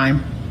a crime.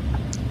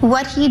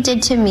 What he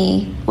did to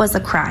me was a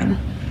crime.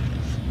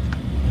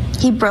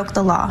 He broke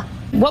the law.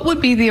 What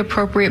would be the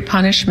appropriate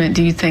punishment,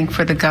 do you think,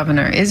 for the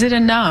governor? Is it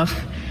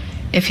enough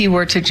if he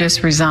were to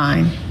just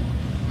resign?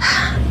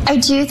 I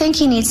do think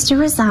he needs to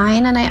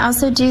resign, and I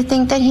also do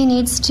think that he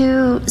needs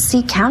to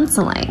seek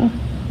counseling.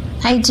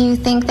 I do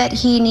think that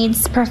he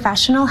needs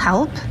professional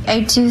help.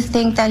 I do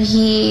think that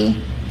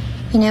he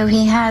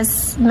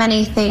has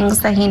many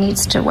things that he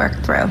needs to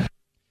work through.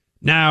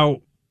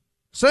 Now,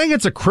 saying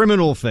it's a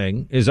criminal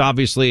thing is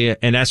obviously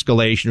an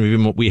escalation of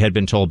even what we had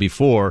been told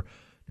before.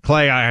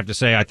 Clay, I have to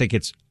say, I think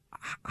it's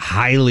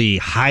highly,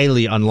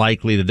 highly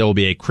unlikely that there will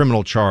be a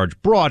criminal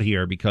charge brought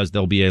here because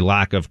there'll be a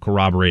lack of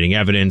corroborating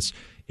evidence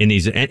in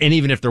these. And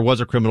even if there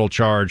was a criminal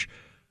charge,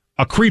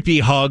 a creepy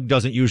hug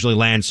doesn't usually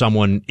land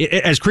someone,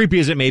 as creepy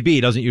as it may be,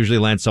 doesn't usually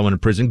land someone in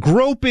prison.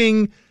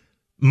 Groping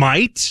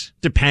might,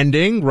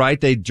 depending,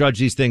 right? They judge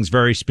these things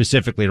very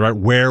specifically, right?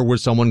 Where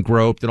was someone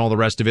groped and all the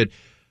rest of it.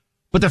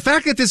 But the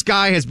fact that this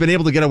guy has been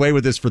able to get away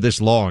with this for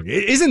this long,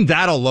 isn't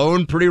that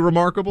alone pretty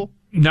remarkable?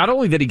 Not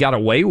only that he got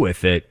away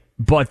with it,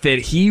 but that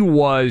he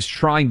was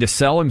trying to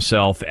sell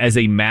himself as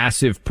a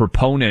massive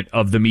proponent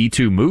of the Me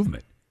Too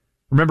movement.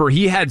 Remember,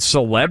 he had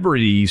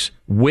celebrities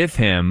with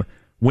him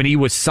when he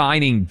was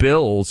signing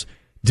bills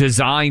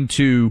designed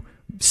to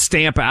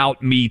stamp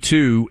out Me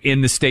Too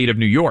in the state of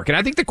New York. And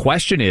I think the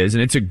question is,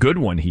 and it's a good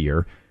one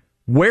here,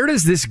 where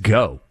does this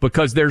go?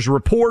 Because there's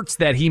reports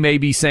that he may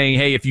be saying,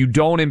 hey, if you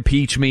don't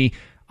impeach me,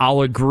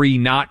 I'll agree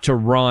not to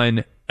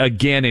run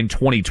again in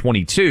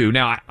 2022.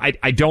 Now,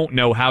 I don't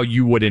know how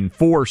you would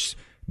enforce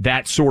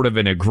that sort of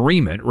an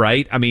agreement,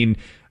 right? I mean,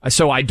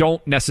 so I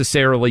don't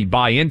necessarily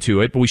buy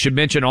into it, but we should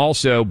mention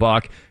also,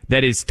 Buck,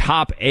 that his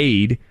top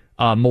aide,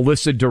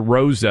 Melissa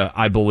DeRosa,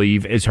 I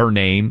believe is her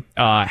name,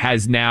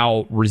 has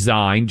now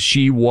resigned.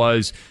 She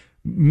was,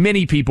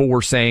 many people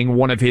were saying,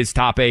 one of his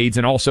top aides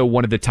and also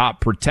one of the top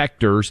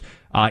protectors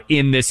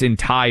in this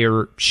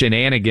entire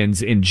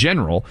shenanigans in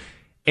general.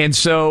 And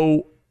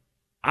so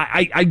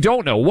I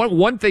don't know.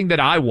 One thing that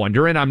I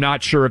wonder, and I'm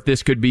not sure if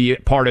this could be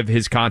part of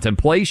his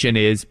contemplation,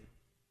 is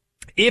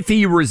if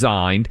he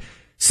resigned,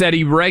 said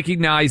he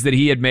recognized that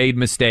he had made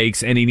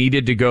mistakes and he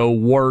needed to go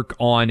work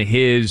on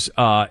his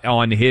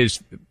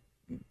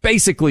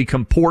basically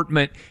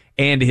comportment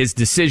and his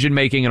decision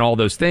making and all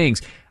those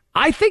things.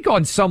 I think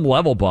on some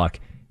level,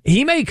 Buck,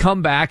 he may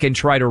come back and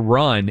try to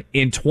run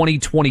in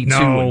 2022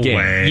 No again.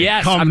 way.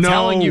 Yes, I'm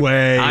telling you.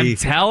 I'm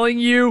telling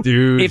you,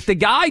 dude. If the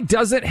guy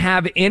doesn't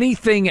have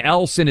anything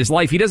else in his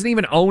life, he doesn't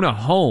even own a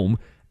home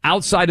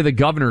outside of the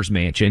governor's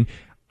mansion,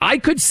 I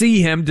could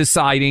see him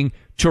deciding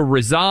to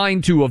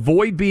resign to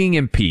avoid being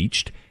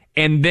impeached,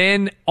 and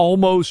then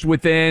almost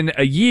within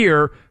a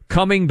year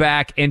coming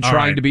back and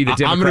trying to be the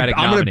Democratic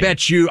nominee. I'm going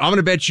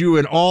to bet you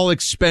an all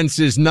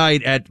expenses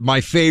night at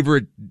my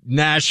favorite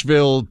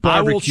Nashville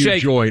barbecue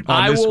joint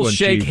on this one. I will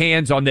shake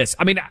hands on this.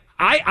 I mean,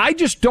 I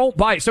just don't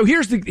buy it. So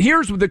here's the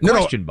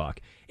question, Buck.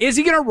 Is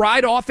he going to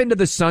ride off into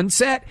the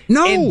sunset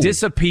and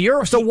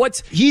disappear? So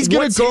he's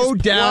going to go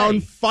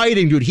down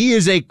fighting, dude. He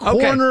is a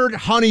cornered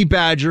honey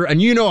badger, and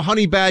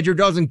honey badger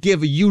doesn't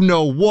give a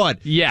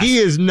you-know-what. Yes. He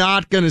is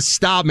not going to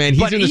stop, man.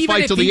 He's in this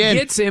fight till the end. But even if he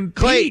gets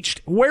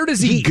impeached, where does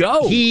he go?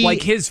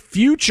 Like his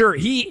future,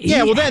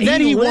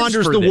 then he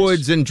wanders the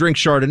woods and drinks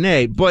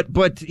Chardonnay.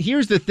 But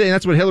here's the thing.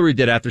 That's what Hillary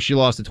did after she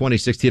lost the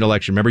 2016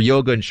 election. Remember,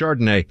 yoga and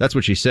Chardonnay. That's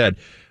what she said.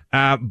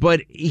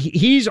 But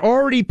he's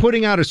already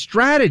putting out a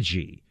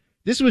strategy.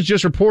 This was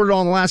just reported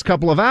on the last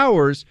couple of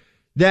hours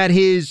that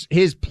his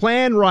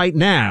plan right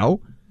now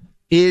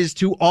is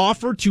to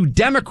offer to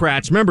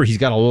Democrats. Remember, he's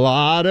got a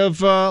lot of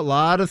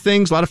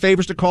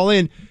favors to call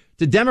in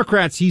to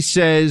Democrats. He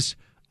says,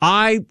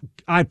 I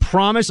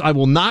promise I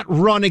will not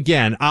run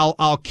again.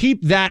 I'll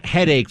keep that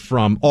headache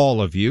from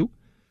all of you,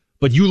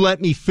 but you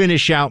let me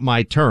finish out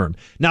my term.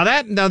 Now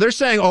they're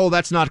saying, oh,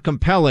 that's not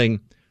compelling.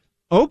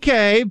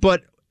 Okay,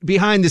 but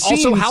behind the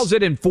scenes. Also, how's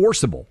it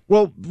enforceable?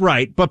 Well,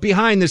 right. But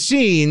behind the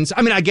scenes,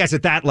 I mean, I guess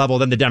at that level,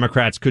 then the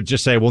Democrats could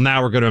just say, well,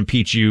 now we're going to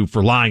impeach you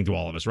for lying to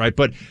all of us, right?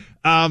 But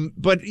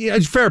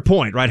it's a fair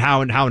point, right?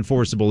 How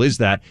enforceable is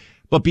that?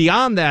 But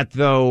beyond that,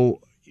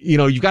 though,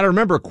 you've got to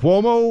remember,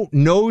 Cuomo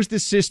knows the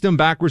system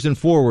backwards and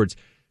forwards.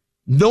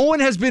 No one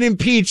has been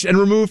impeached and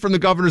removed from the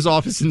governor's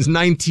office since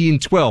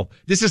 1912.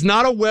 This is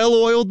not a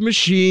well-oiled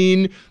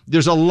machine.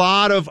 There's a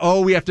lot of,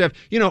 we have to have,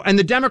 and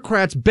the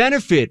Democrats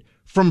benefit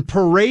from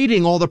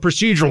parading all the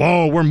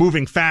procedural, we're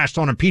moving fast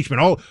on impeachment.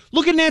 Oh,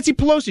 look at Nancy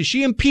Pelosi.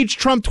 She impeached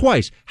Trump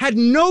twice. Had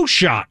no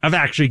shot of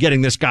actually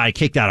getting this guy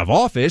kicked out of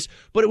office,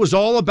 but it was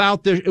all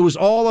about the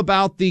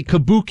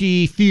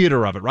kabuki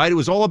theater of it, right? It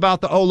was all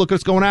about look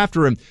what's going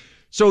after him.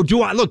 So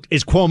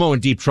is Cuomo in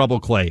deep trouble,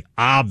 Clay?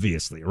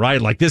 Obviously,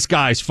 right? Like, this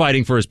guy's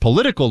fighting for his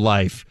political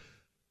life.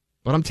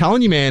 But I'm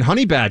telling you, man,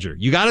 honey badger.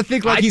 You got to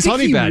think like he's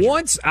honey badger.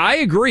 I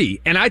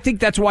agree. And I think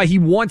that's why he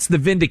wants the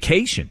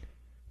vindication.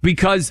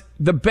 Because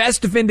the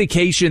best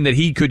vindication that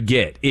he could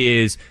get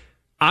is,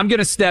 I'm going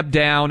to step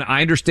down.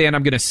 I understand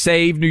I'm going to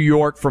save New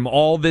York from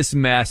all this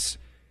mess.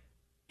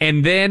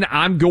 And then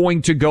I'm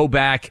going to go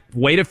back,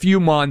 wait a few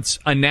months,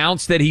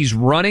 announce that he's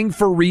running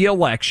for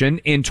re-election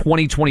in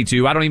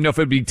 2022. I don't even know if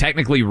it would be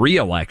technically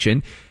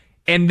re-election.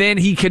 And then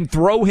he can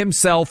throw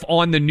himself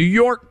on the New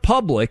York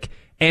public.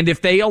 And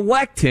if they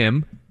elect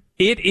him,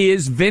 it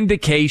is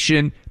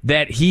vindication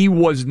that he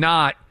was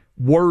not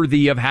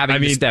worthy of having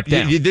to step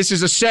down. This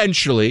is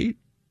essentially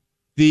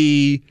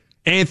the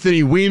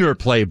Anthony Weiner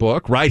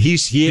playbook, right? He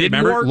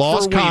remember,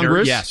 lost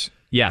Congress. Yes.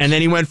 And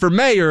then he went for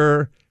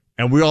mayor,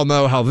 and we all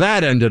know how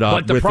that ended up.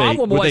 But the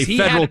problem was a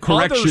federal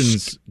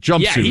corrections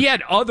jumpsuit. Yeah, he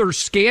had other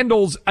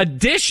scandals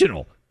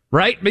additional,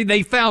 right? I mean,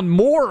 they found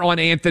more on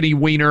Anthony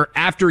Weiner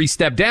after he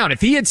stepped down.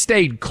 If he had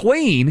stayed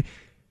clean,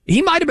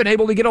 he might have been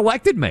able to get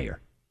elected mayor.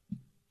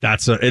 I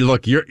thought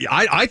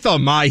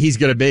he's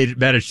going to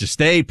manage to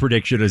stay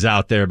prediction is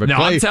out there, but no,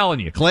 I'm telling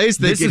you, Clay's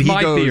thinking this is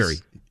my theory.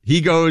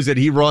 He goes and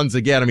he runs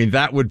again. I mean,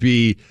 that would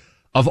be,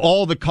 of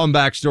all the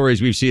comeback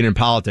stories we've seen in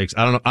politics,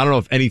 I don't know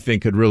if anything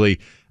could really,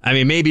 I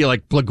mean, maybe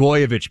like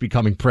Blagojevich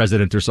becoming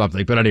president or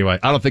something, but anyway,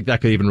 I don't think that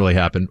could even really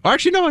happen. Or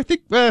actually, no, I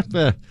think,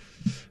 Can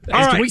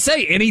we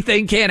say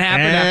anything can't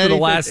happen after the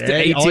last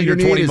 18 or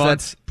 20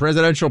 months?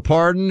 Presidential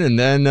pardon, and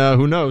then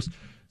who knows?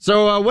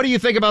 So what do you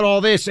think about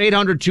all this?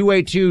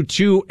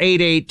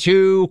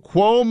 800-282-2882.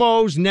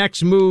 Cuomo's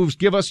next moves.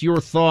 Give us your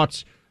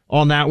thoughts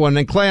on that one.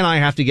 And Clay and I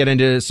have to get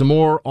into some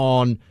more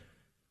on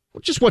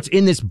just what's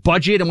in this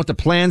budget and what the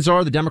plans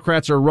are the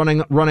Democrats are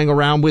running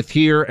around with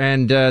here,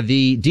 and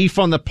the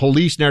defund the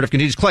police narrative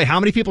continues. Clay, how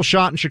many people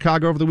shot in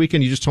Chicago over the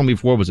weekend? You just told me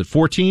before. Was it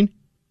 14?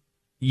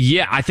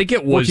 Yeah, I think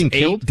it was 8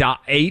 killed. Now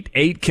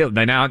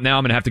I'm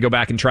going to have to go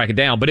back and track it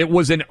down, but it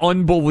was an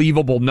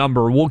unbelievable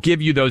number. We'll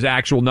give you those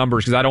actual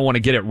numbers because I don't want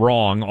to get it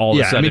wrong all of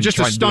a sudden. I mean, just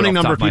a stunning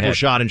number of people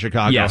shot in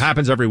Chicago. Yes.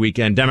 Happens every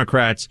weekend.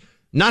 Democrats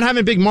not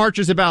having big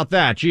marches about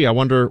that. Gee, I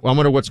wonder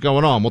what's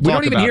going on. We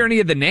don't even hear any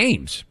of the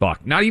names,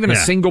 Buck. Not even a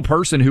single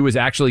person who is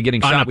actually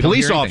getting shot. A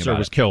police officer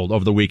was killed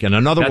over the weekend.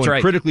 Another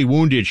one critically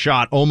wounded,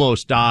 shot,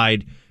 almost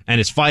died. And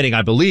is fighting,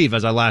 I believe,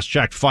 as I last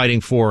checked,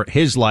 fighting for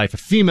his life. A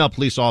female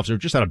police officer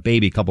just had a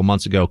baby a couple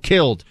months ago,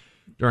 killed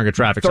during a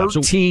traffic stop.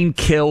 13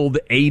 killed,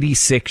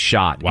 86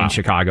 shot in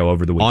Chicago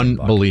over the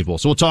weekend. Unbelievable.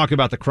 So we'll talk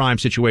about the crime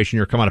situation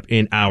here coming up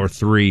in hour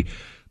 3.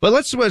 But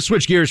let's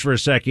switch gears for a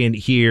second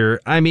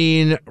here. I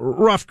mean,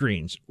 Rough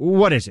Greens,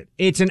 what is it?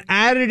 It's an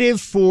additive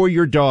for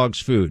your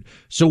dog's food.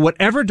 So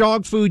whatever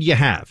dog food you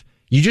have,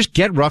 you just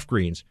get Rough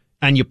Greens.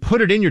 and you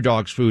put it in your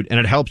dog's food, and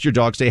it helps your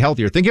dog stay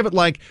healthier. Think of it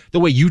like the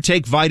way you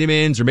take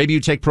vitamins, or maybe you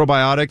take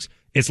probiotics.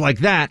 It's like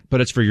that,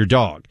 but it's for your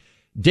dog.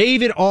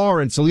 David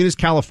R. in Salinas,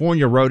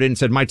 California wrote in and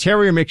said, my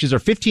terrier mixes are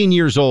 15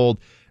 years old,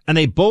 and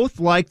they both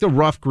like the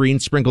rough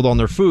greens sprinkled on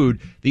their food.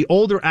 The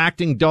older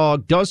acting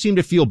dog does seem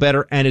to feel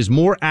better and is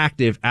more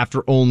active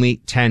after only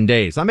 10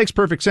 days. That makes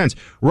perfect sense.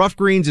 Rough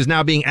greens is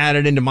now being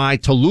added into my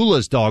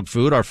Tallulah's dog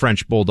food, our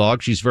French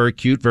bulldog. She's very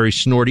cute, very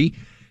snorty,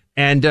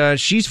 and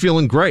she's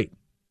feeling great.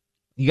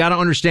 You got to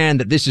understand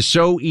that this is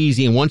so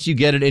easy, and once you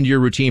get it into your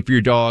routine for your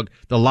dog,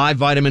 the live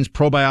vitamins,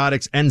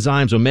 probiotics,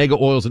 enzymes, omega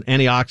oils, and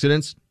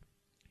antioxidants,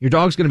 your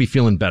dog's going to be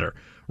feeling better.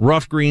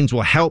 Rough Greens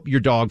will help your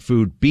dog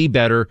food be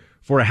better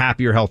for a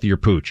happier, healthier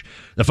pooch.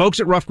 The folks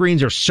at Rough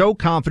Greens are so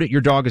confident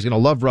your dog is going to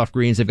love Rough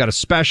Greens. They've got a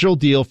special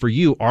deal for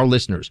you, our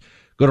listeners.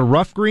 Go to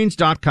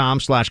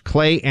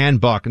roughgreens.com/Clay and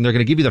Buck, and they're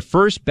going to give you the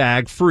first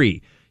bag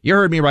free. You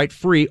heard me right,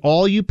 free.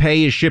 All you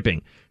pay is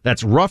shipping.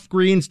 That's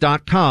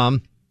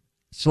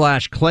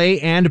roughgreens.com/Clay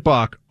and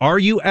Buck,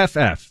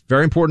 RUFF.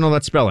 Very important on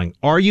that spelling.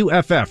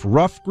 RUFF,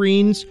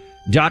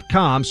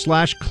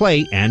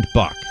 roughgreens.com/Clay and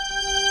Buck.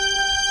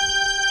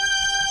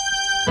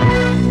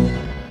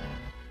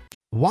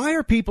 Why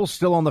are people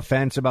still on the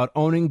fence about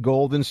owning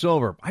gold and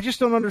silver? I just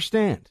don't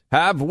understand.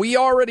 Have we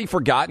already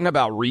forgotten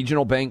about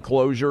regional bank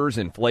closures,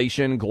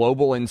 inflation,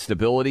 global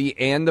instability,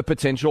 and the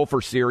potential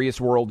for serious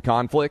world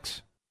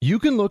conflicts? You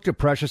can look to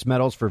precious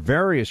metals for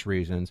various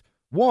reasons.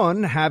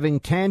 1,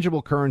 having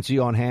tangible currency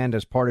on hand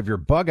as part of your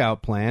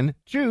bug-out plan.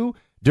 2,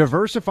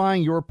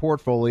 diversifying your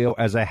portfolio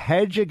as a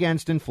hedge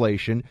against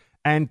inflation.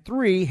 And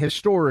 3,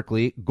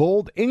 historically,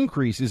 gold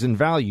increases in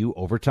value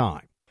over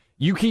time.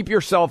 You keep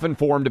yourself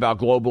informed about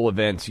global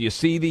events. You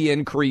see the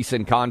increase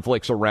in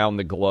conflicts around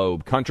the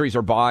globe. Countries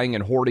are buying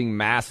and hoarding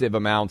massive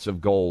amounts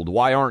of gold.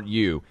 Why aren't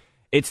you?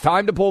 It's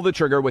time to pull the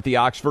trigger with the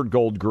Oxford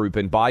Gold Group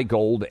and buy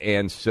gold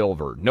and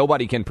silver.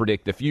 Nobody can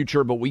predict the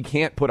future, but we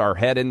can't put our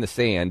head in the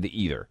sand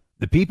either.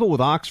 The people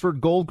with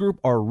Oxford Gold Group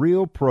are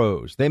real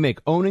pros. They make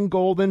owning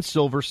gold and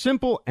silver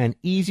simple and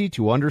easy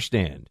to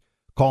understand.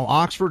 Call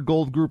Oxford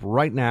Gold Group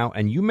right now,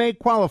 and you may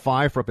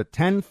qualify for up to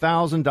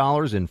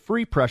 $10,000 in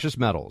free precious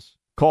metals.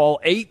 Call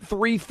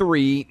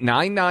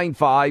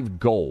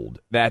 833-995-GOLD.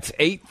 That's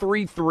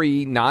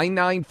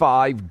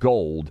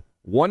 833-995-GOLD.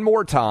 One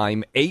more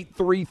time,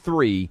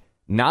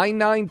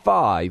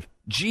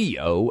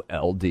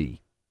 833-995-GOLD.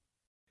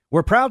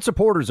 We're proud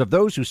supporters of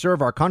those who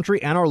serve our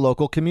country and our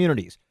local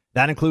communities.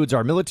 That includes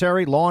our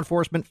military, law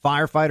enforcement,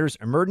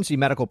 firefighters, emergency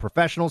medical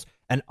professionals,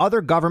 and other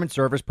government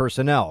service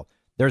personnel.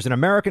 There's an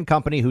American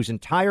company whose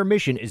entire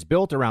mission is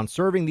built around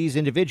serving these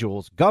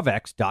individuals,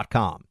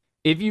 GovX.com.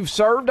 If you've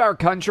served our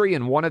country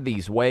in one of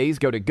these ways,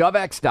 go to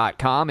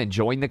GovX.com and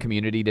join the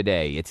community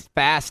today. It's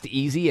fast,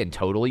 easy, and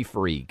totally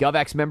free.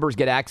 GovX members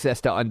get access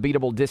to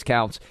unbeatable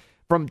discounts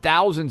from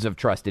thousands of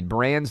trusted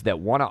brands that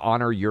want to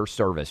honor your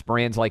service.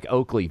 Brands like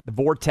Oakley,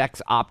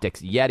 Vortex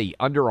Optics, Yeti,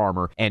 Under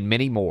Armour, and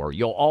many more.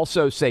 You'll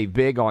also save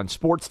big on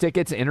sports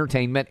tickets,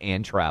 entertainment,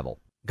 and travel.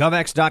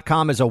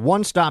 GovX.com is a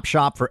one-stop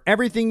shop for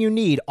everything you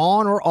need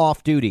on or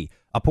off duty.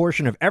 A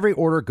portion of every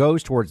order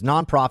goes towards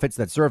nonprofits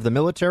that serve the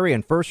military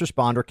and first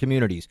responder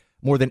communities.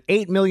 More than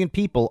 8 million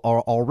people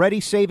are already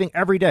saving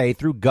every day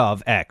through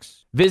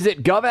GovX.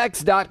 Visit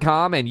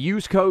GovX.com and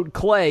use code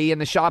CLAY in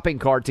the shopping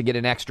cart to get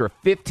an extra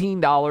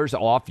 $15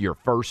 off your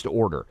first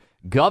order.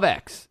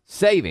 GovX,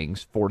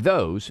 savings for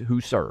those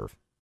who serve.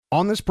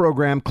 On this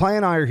program, Clay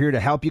and I are here to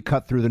help you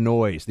cut through the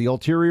noise, the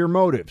ulterior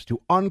motives, to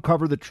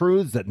uncover the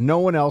truths that no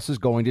one else is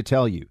going to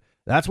tell you.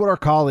 That's what our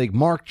colleague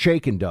Mark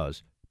Chaikin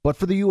does. But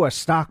for the U.S.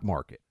 stock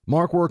market,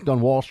 Mark worked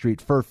on Wall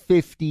Street for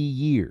 50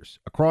 years.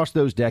 Across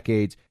those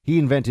decades, he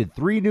invented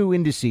 3 new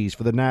indices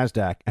for the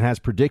NASDAQ and has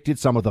predicted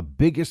some of the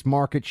biggest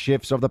market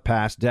shifts of the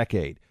past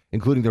decade,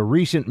 including the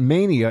recent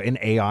mania in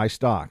AI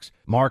stocks.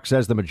 Mark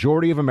says the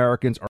majority of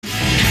Americans are...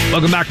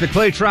 Welcome back to the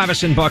Clay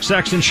Travis and Buck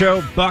Sexton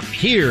Show. Buck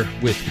here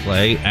with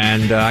Clay,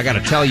 and I got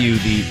to tell you,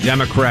 the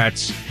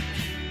Democrats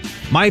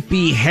might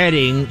be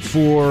heading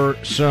for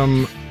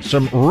some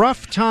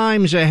rough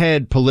times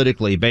ahead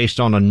politically based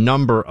on a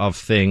number of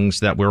things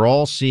that we're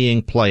all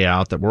seeing play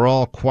out, that we're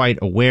all quite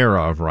aware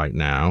of right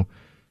now.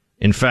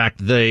 In fact,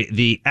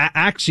 the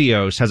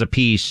Axios has a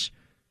piece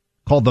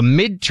called The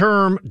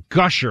Midterm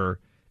Gusher.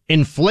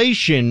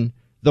 Inflation,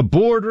 the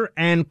border,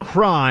 and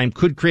crime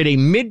could create a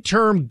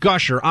midterm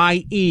gusher,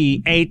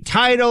 i.e. a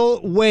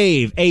tidal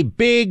wave, a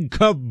big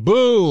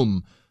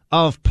kaboom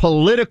of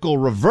political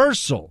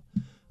reversal.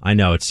 I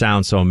know, it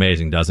sounds so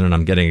amazing, doesn't it?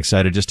 I'm getting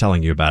excited just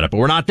telling you about it. But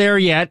we're not there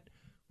yet.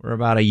 We're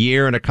about a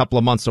year and a couple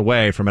of months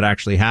away from it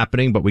actually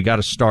happening, but we got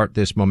to start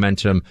this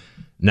momentum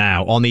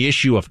now. On the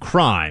issue of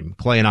crime,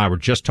 Clay and I were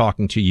just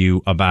talking to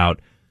you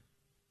about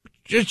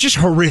just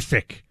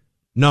horrific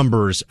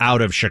numbers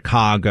out of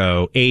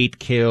Chicago. 8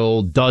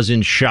 killed,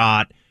 dozen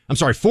shot. I'm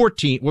sorry,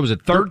 14, what was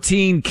it?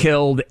 13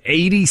 killed,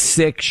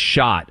 86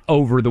 shot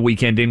over the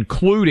weekend,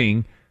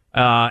 including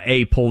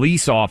a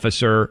police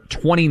officer,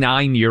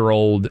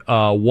 29-year-old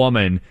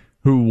woman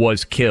who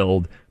was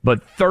killed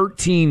but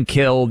 13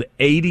 killed,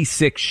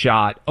 86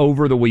 shot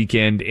over the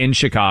weekend in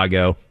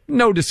Chicago.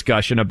 No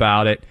discussion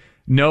about it.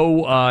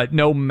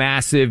 No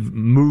massive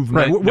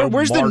movement. Right. No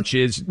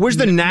marches. Where's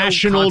the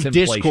national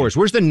discourse?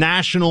 Where's the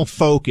national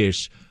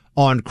focus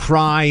on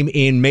crime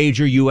in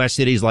major U.S.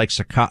 cities like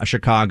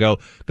Chicago?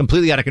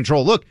 Completely out of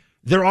control. Look,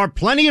 there are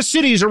plenty of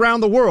cities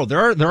around the world.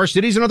 There are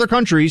cities in other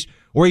countries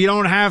where you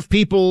don't have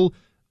people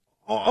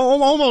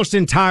almost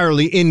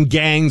entirely in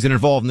gangs and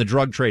involved in the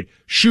drug trade,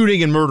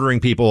 shooting and murdering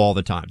people all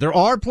the time. There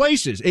are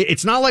places.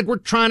 It's not like we're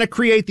trying to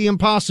create the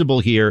impossible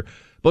here,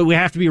 but we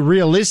have to be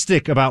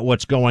realistic about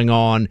what's going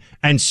on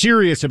and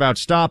serious about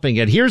stopping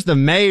it. Here's the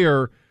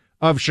mayor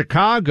of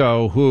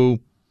Chicago who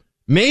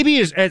maybe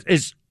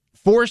is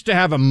forced to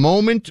have a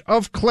moment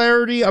of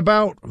clarity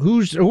about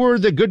who are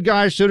the good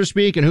guys, so to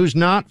speak, and who's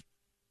not.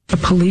 The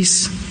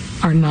police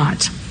are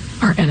not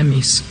our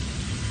enemies.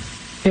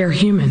 They are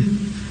human,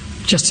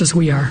 just as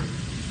we are.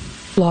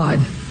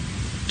 Flawed,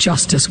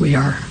 just as we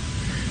are.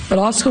 But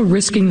also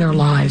risking their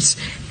lives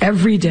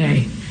every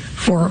day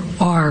for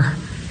our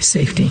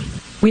safety.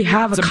 We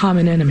have a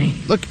common enemy.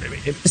 Look,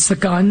 it's the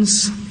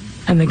guns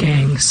and the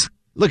gangs.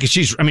 Look,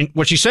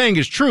 what she's saying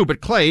is true,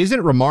 but Clay, isn't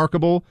it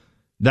remarkable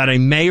that a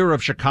mayor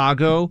of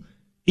Chicago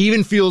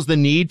even feels the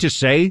need to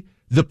say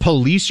the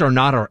police are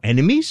not our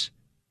enemies?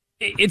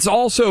 It's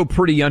also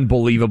pretty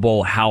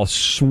unbelievable how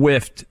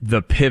swift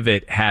the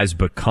pivot has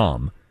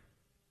become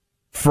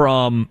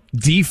from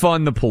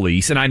defund the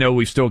police. And I know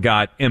we've still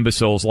got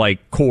imbeciles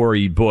like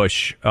Cori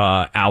Bush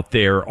out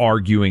there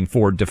arguing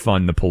for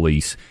defund the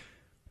police.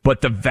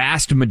 But the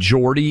vast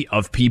majority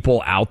of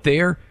people out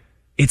there,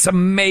 it's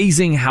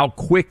amazing how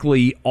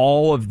quickly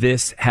all of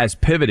this has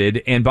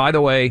pivoted. And by the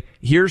way,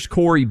 here's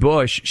Cori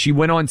Bush. She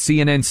went on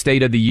CNN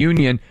State of the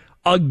Union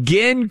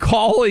again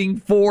calling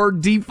for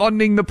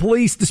defunding the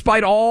police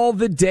despite all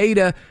the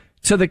data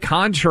to the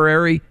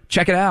contrary.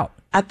 Check it out.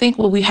 I think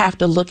what we have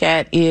to look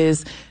at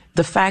is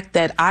the fact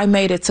that I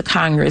made it to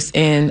Congress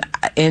in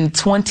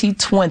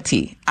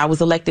 2020. I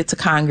was elected to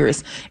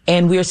Congress,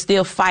 and we're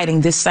still fighting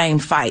this same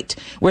fight.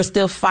 We're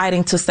still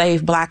fighting to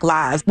save Black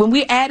lives. When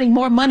we're adding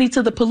more money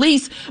to the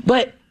police,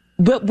 but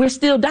we're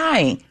still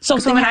dying.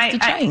 Something has to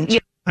change.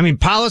 I mean,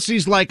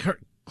 policies like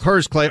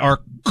hers, Clay, are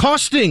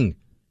costing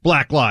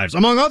Black lives,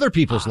 among other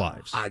people's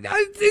lives.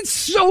 It's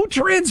so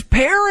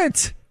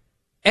transparent.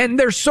 And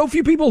there's so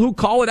few people who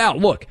call it out.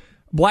 Look,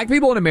 Black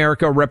people in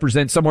America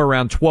represent somewhere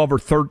around 12 or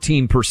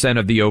 13%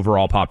 of the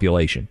overall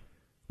population.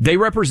 They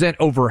represent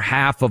over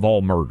half of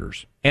all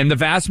murders. And the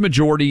vast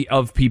majority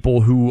of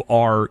people who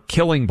are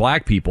killing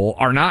Black people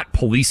are not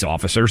police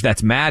officers.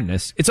 That's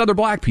madness. It's other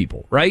Black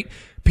people, right?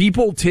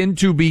 People tend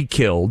to be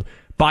killed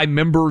by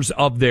members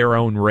of their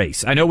own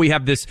race. I know we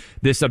have this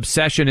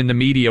obsession in the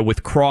media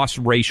with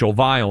cross-racial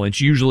violence,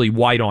 usually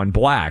white on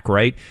Black,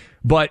 right?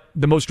 But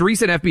the most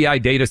recent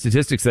FBI data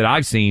statistics that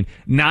I've seen,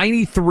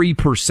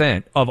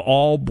 93% of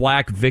all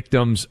Black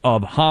victims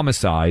of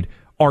homicide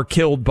are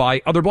killed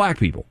by other Black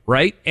people,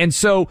 right? And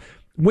so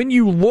when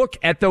you look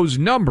at those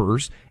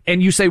numbers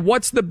and you say,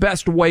 what's the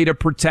best way to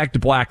protect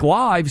Black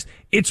lives?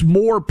 It's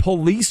more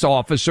police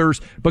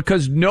officers,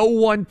 because no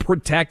one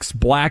protects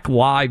Black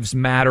Lives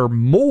Matter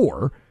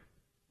more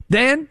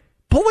than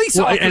police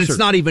officers. And it's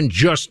not even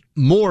just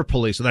more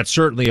police. So that's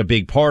certainly a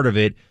big part of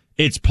it.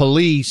 It's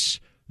police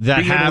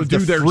that have the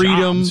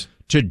freedom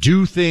to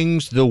do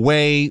things the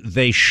way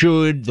they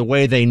should, the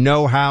way they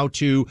know how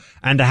to,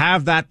 and to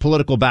have that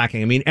political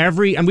backing. I mean,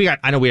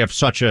 I know we have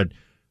so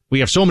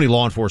many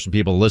law enforcement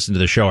people listen to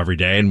the show every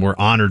day, and we're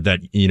honored that,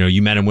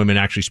 you men and women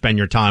actually spend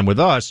your time with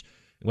us,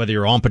 whether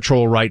you're on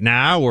patrol right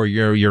now or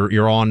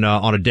you're on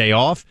a day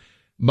off.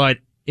 But,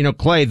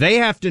 Clay, they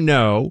have to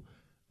know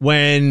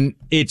when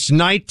it's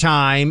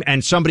nighttime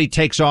and somebody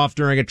takes off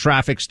during a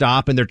traffic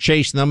stop and they're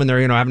chasing them and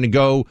they're, having to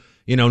go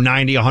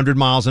 90, 100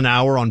 miles an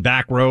hour on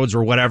back roads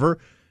or whatever.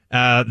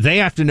 They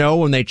have to know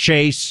when they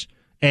chase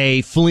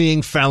a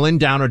fleeing felon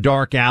down a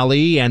dark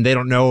alley and they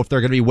don't know if they're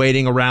going to be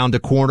waiting around a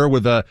corner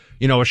with a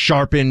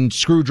sharpened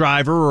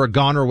screwdriver or a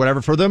gun or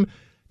whatever for them,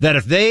 that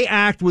if they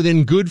act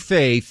within good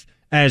faith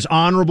as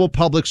honorable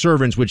public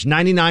servants, which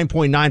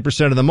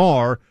 99.9% of them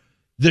are,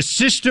 the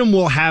system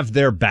will have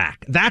their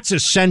back. That's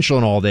essential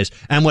in all this.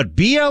 And what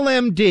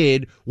BLM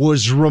did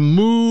was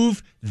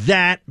remove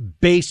that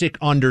basic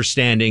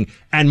understanding,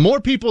 and more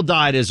people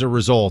died as a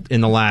result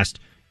in the last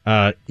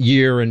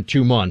year and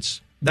 2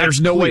 months. There's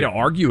no way to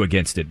argue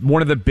against it.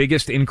 One of the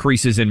biggest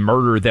increases in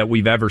murder that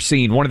we've ever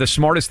seen. One of the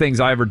smartest things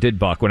I ever did,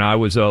 Buck, when I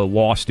was a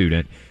law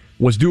student,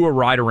 was do a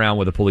ride around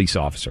with a police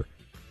officer.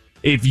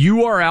 If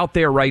you are out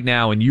there right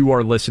now and you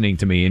are listening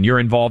to me and you're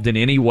involved in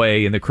any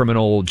way in the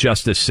criminal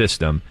justice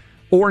system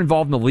or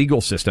involved in the legal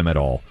system at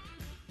all,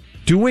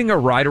 doing a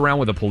ride around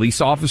with a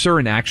police officer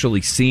and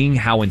actually seeing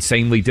how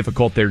insanely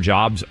difficult their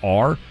jobs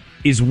are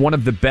is one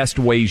of the best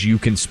ways you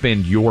can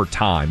spend your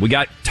time. We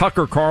got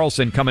Tucker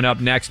Carlson coming up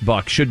next,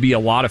 Buck. Should be a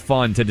lot of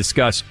fun to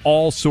discuss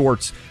all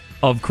sorts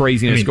of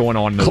craziness going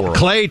on in the world.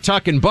 Clay,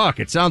 Tuck, and Buck.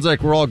 It sounds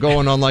like we're all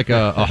going on like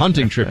a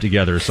hunting trip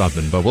together or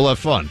something, but we'll have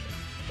fun.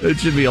 It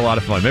should be a lot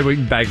of fun. Maybe we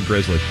can bag a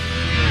grizzly.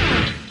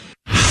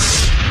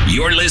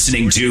 You're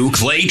listening to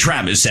Clay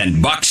Travis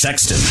and Buck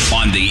Sexton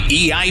on the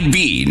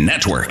EIB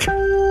Network.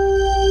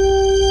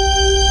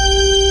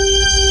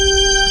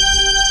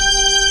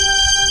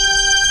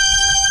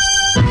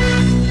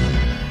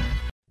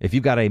 If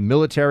you've got a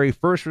military,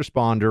 first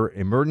responder,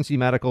 emergency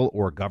medical,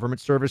 or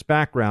government service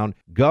background,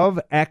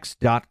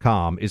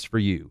 GovX.com is for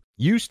you.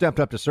 You stepped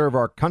up to serve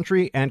our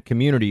country and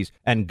communities,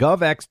 and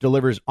GovX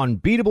delivers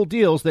unbeatable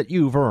deals that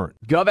you've earned.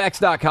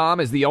 GovX.com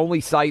is the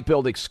only site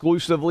built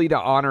exclusively to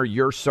honor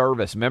your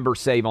service. Members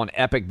save on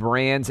epic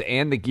brands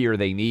and the gear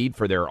they need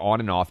for their on-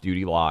 and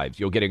off-duty lives.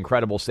 You'll get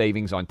incredible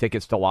savings on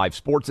tickets to live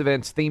sports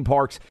events, theme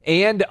parks,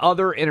 and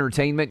other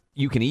entertainment.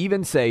 You can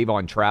even save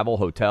on travel,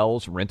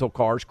 hotels, rental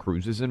cars,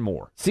 cruises, and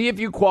more. See if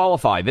you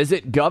qualify.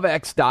 Visit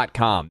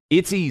GovX.com.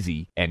 It's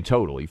easy and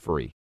totally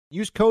free.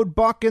 Use code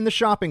BUCK in the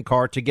shopping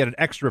cart to get an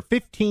extra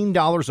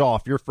 $15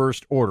 off your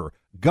first order.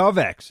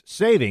 GovX,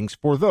 savings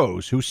for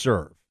those who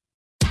serve.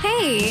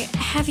 Hey,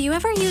 have you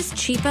ever used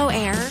Cheapo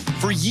Air?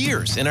 For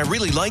years, and I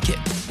really like it.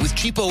 With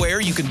Cheapo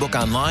Air, you can book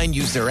online,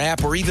 use their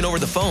app, or even over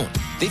the phone.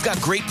 They've got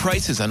great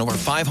prices on over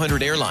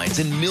 500 airlines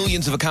and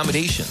millions of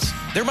accommodations.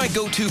 They're my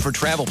go-to for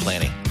travel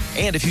planning.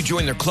 And if you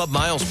join their Club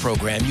Miles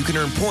program, you can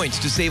earn points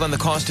to save on the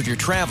cost of your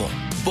travel.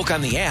 Book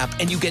on the app,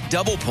 and you get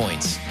double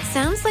points.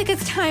 Sounds like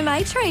it's time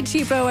I tried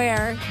Cheapo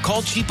Air.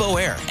 Call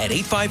Cheapo Air at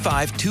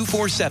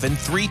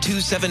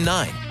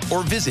 855-247-3279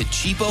 or visit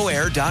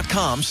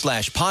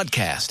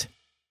cheapoair.com/podcast.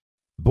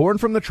 Born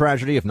from the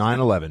tragedy of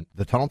 9/11,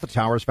 the Tunnel to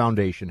Towers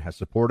Foundation has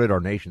supported our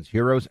nation's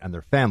heroes and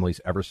their families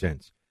ever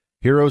since.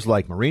 Heroes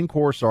like Marine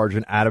Corps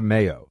Sergeant Adam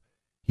Mayo.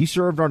 He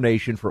served our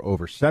nation for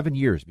over 7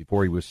 years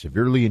before he was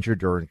severely injured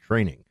during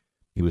training.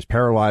 He was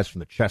paralyzed from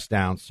the chest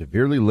down,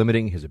 severely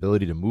limiting his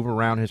ability to move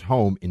around his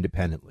home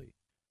independently.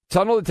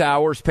 Tunnel to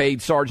Towers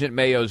paid Sergeant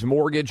Mayo's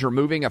mortgage,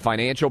 removing a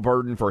financial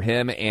burden for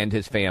him and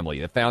his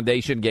family. The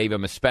foundation gave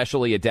him a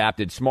specially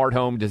adapted smart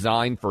home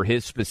designed for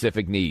his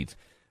specific needs.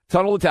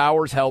 Tunnel to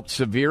Towers helped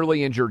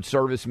severely injured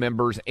service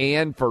members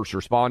and first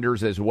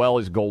responders, as well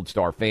as Gold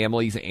Star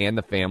families and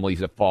the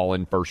families of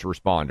fallen first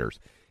responders.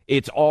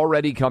 It's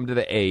already come to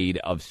the aid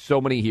of so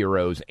many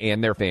heroes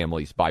and their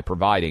families by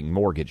providing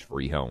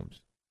mortgage-free homes.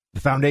 The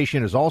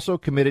foundation is also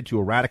committed to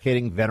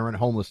eradicating veteran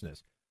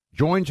homelessness.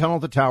 Join Tunnel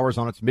to Towers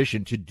on its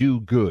mission to do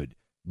good.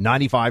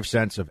 95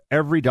 cents of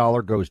every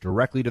dollar goes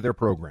directly to their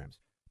programs.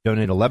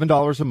 Donate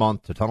 $11 a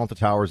month to Tunnel to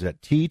Towers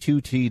at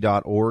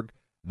T2T.org.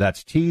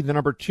 That's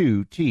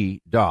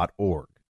T2T.org.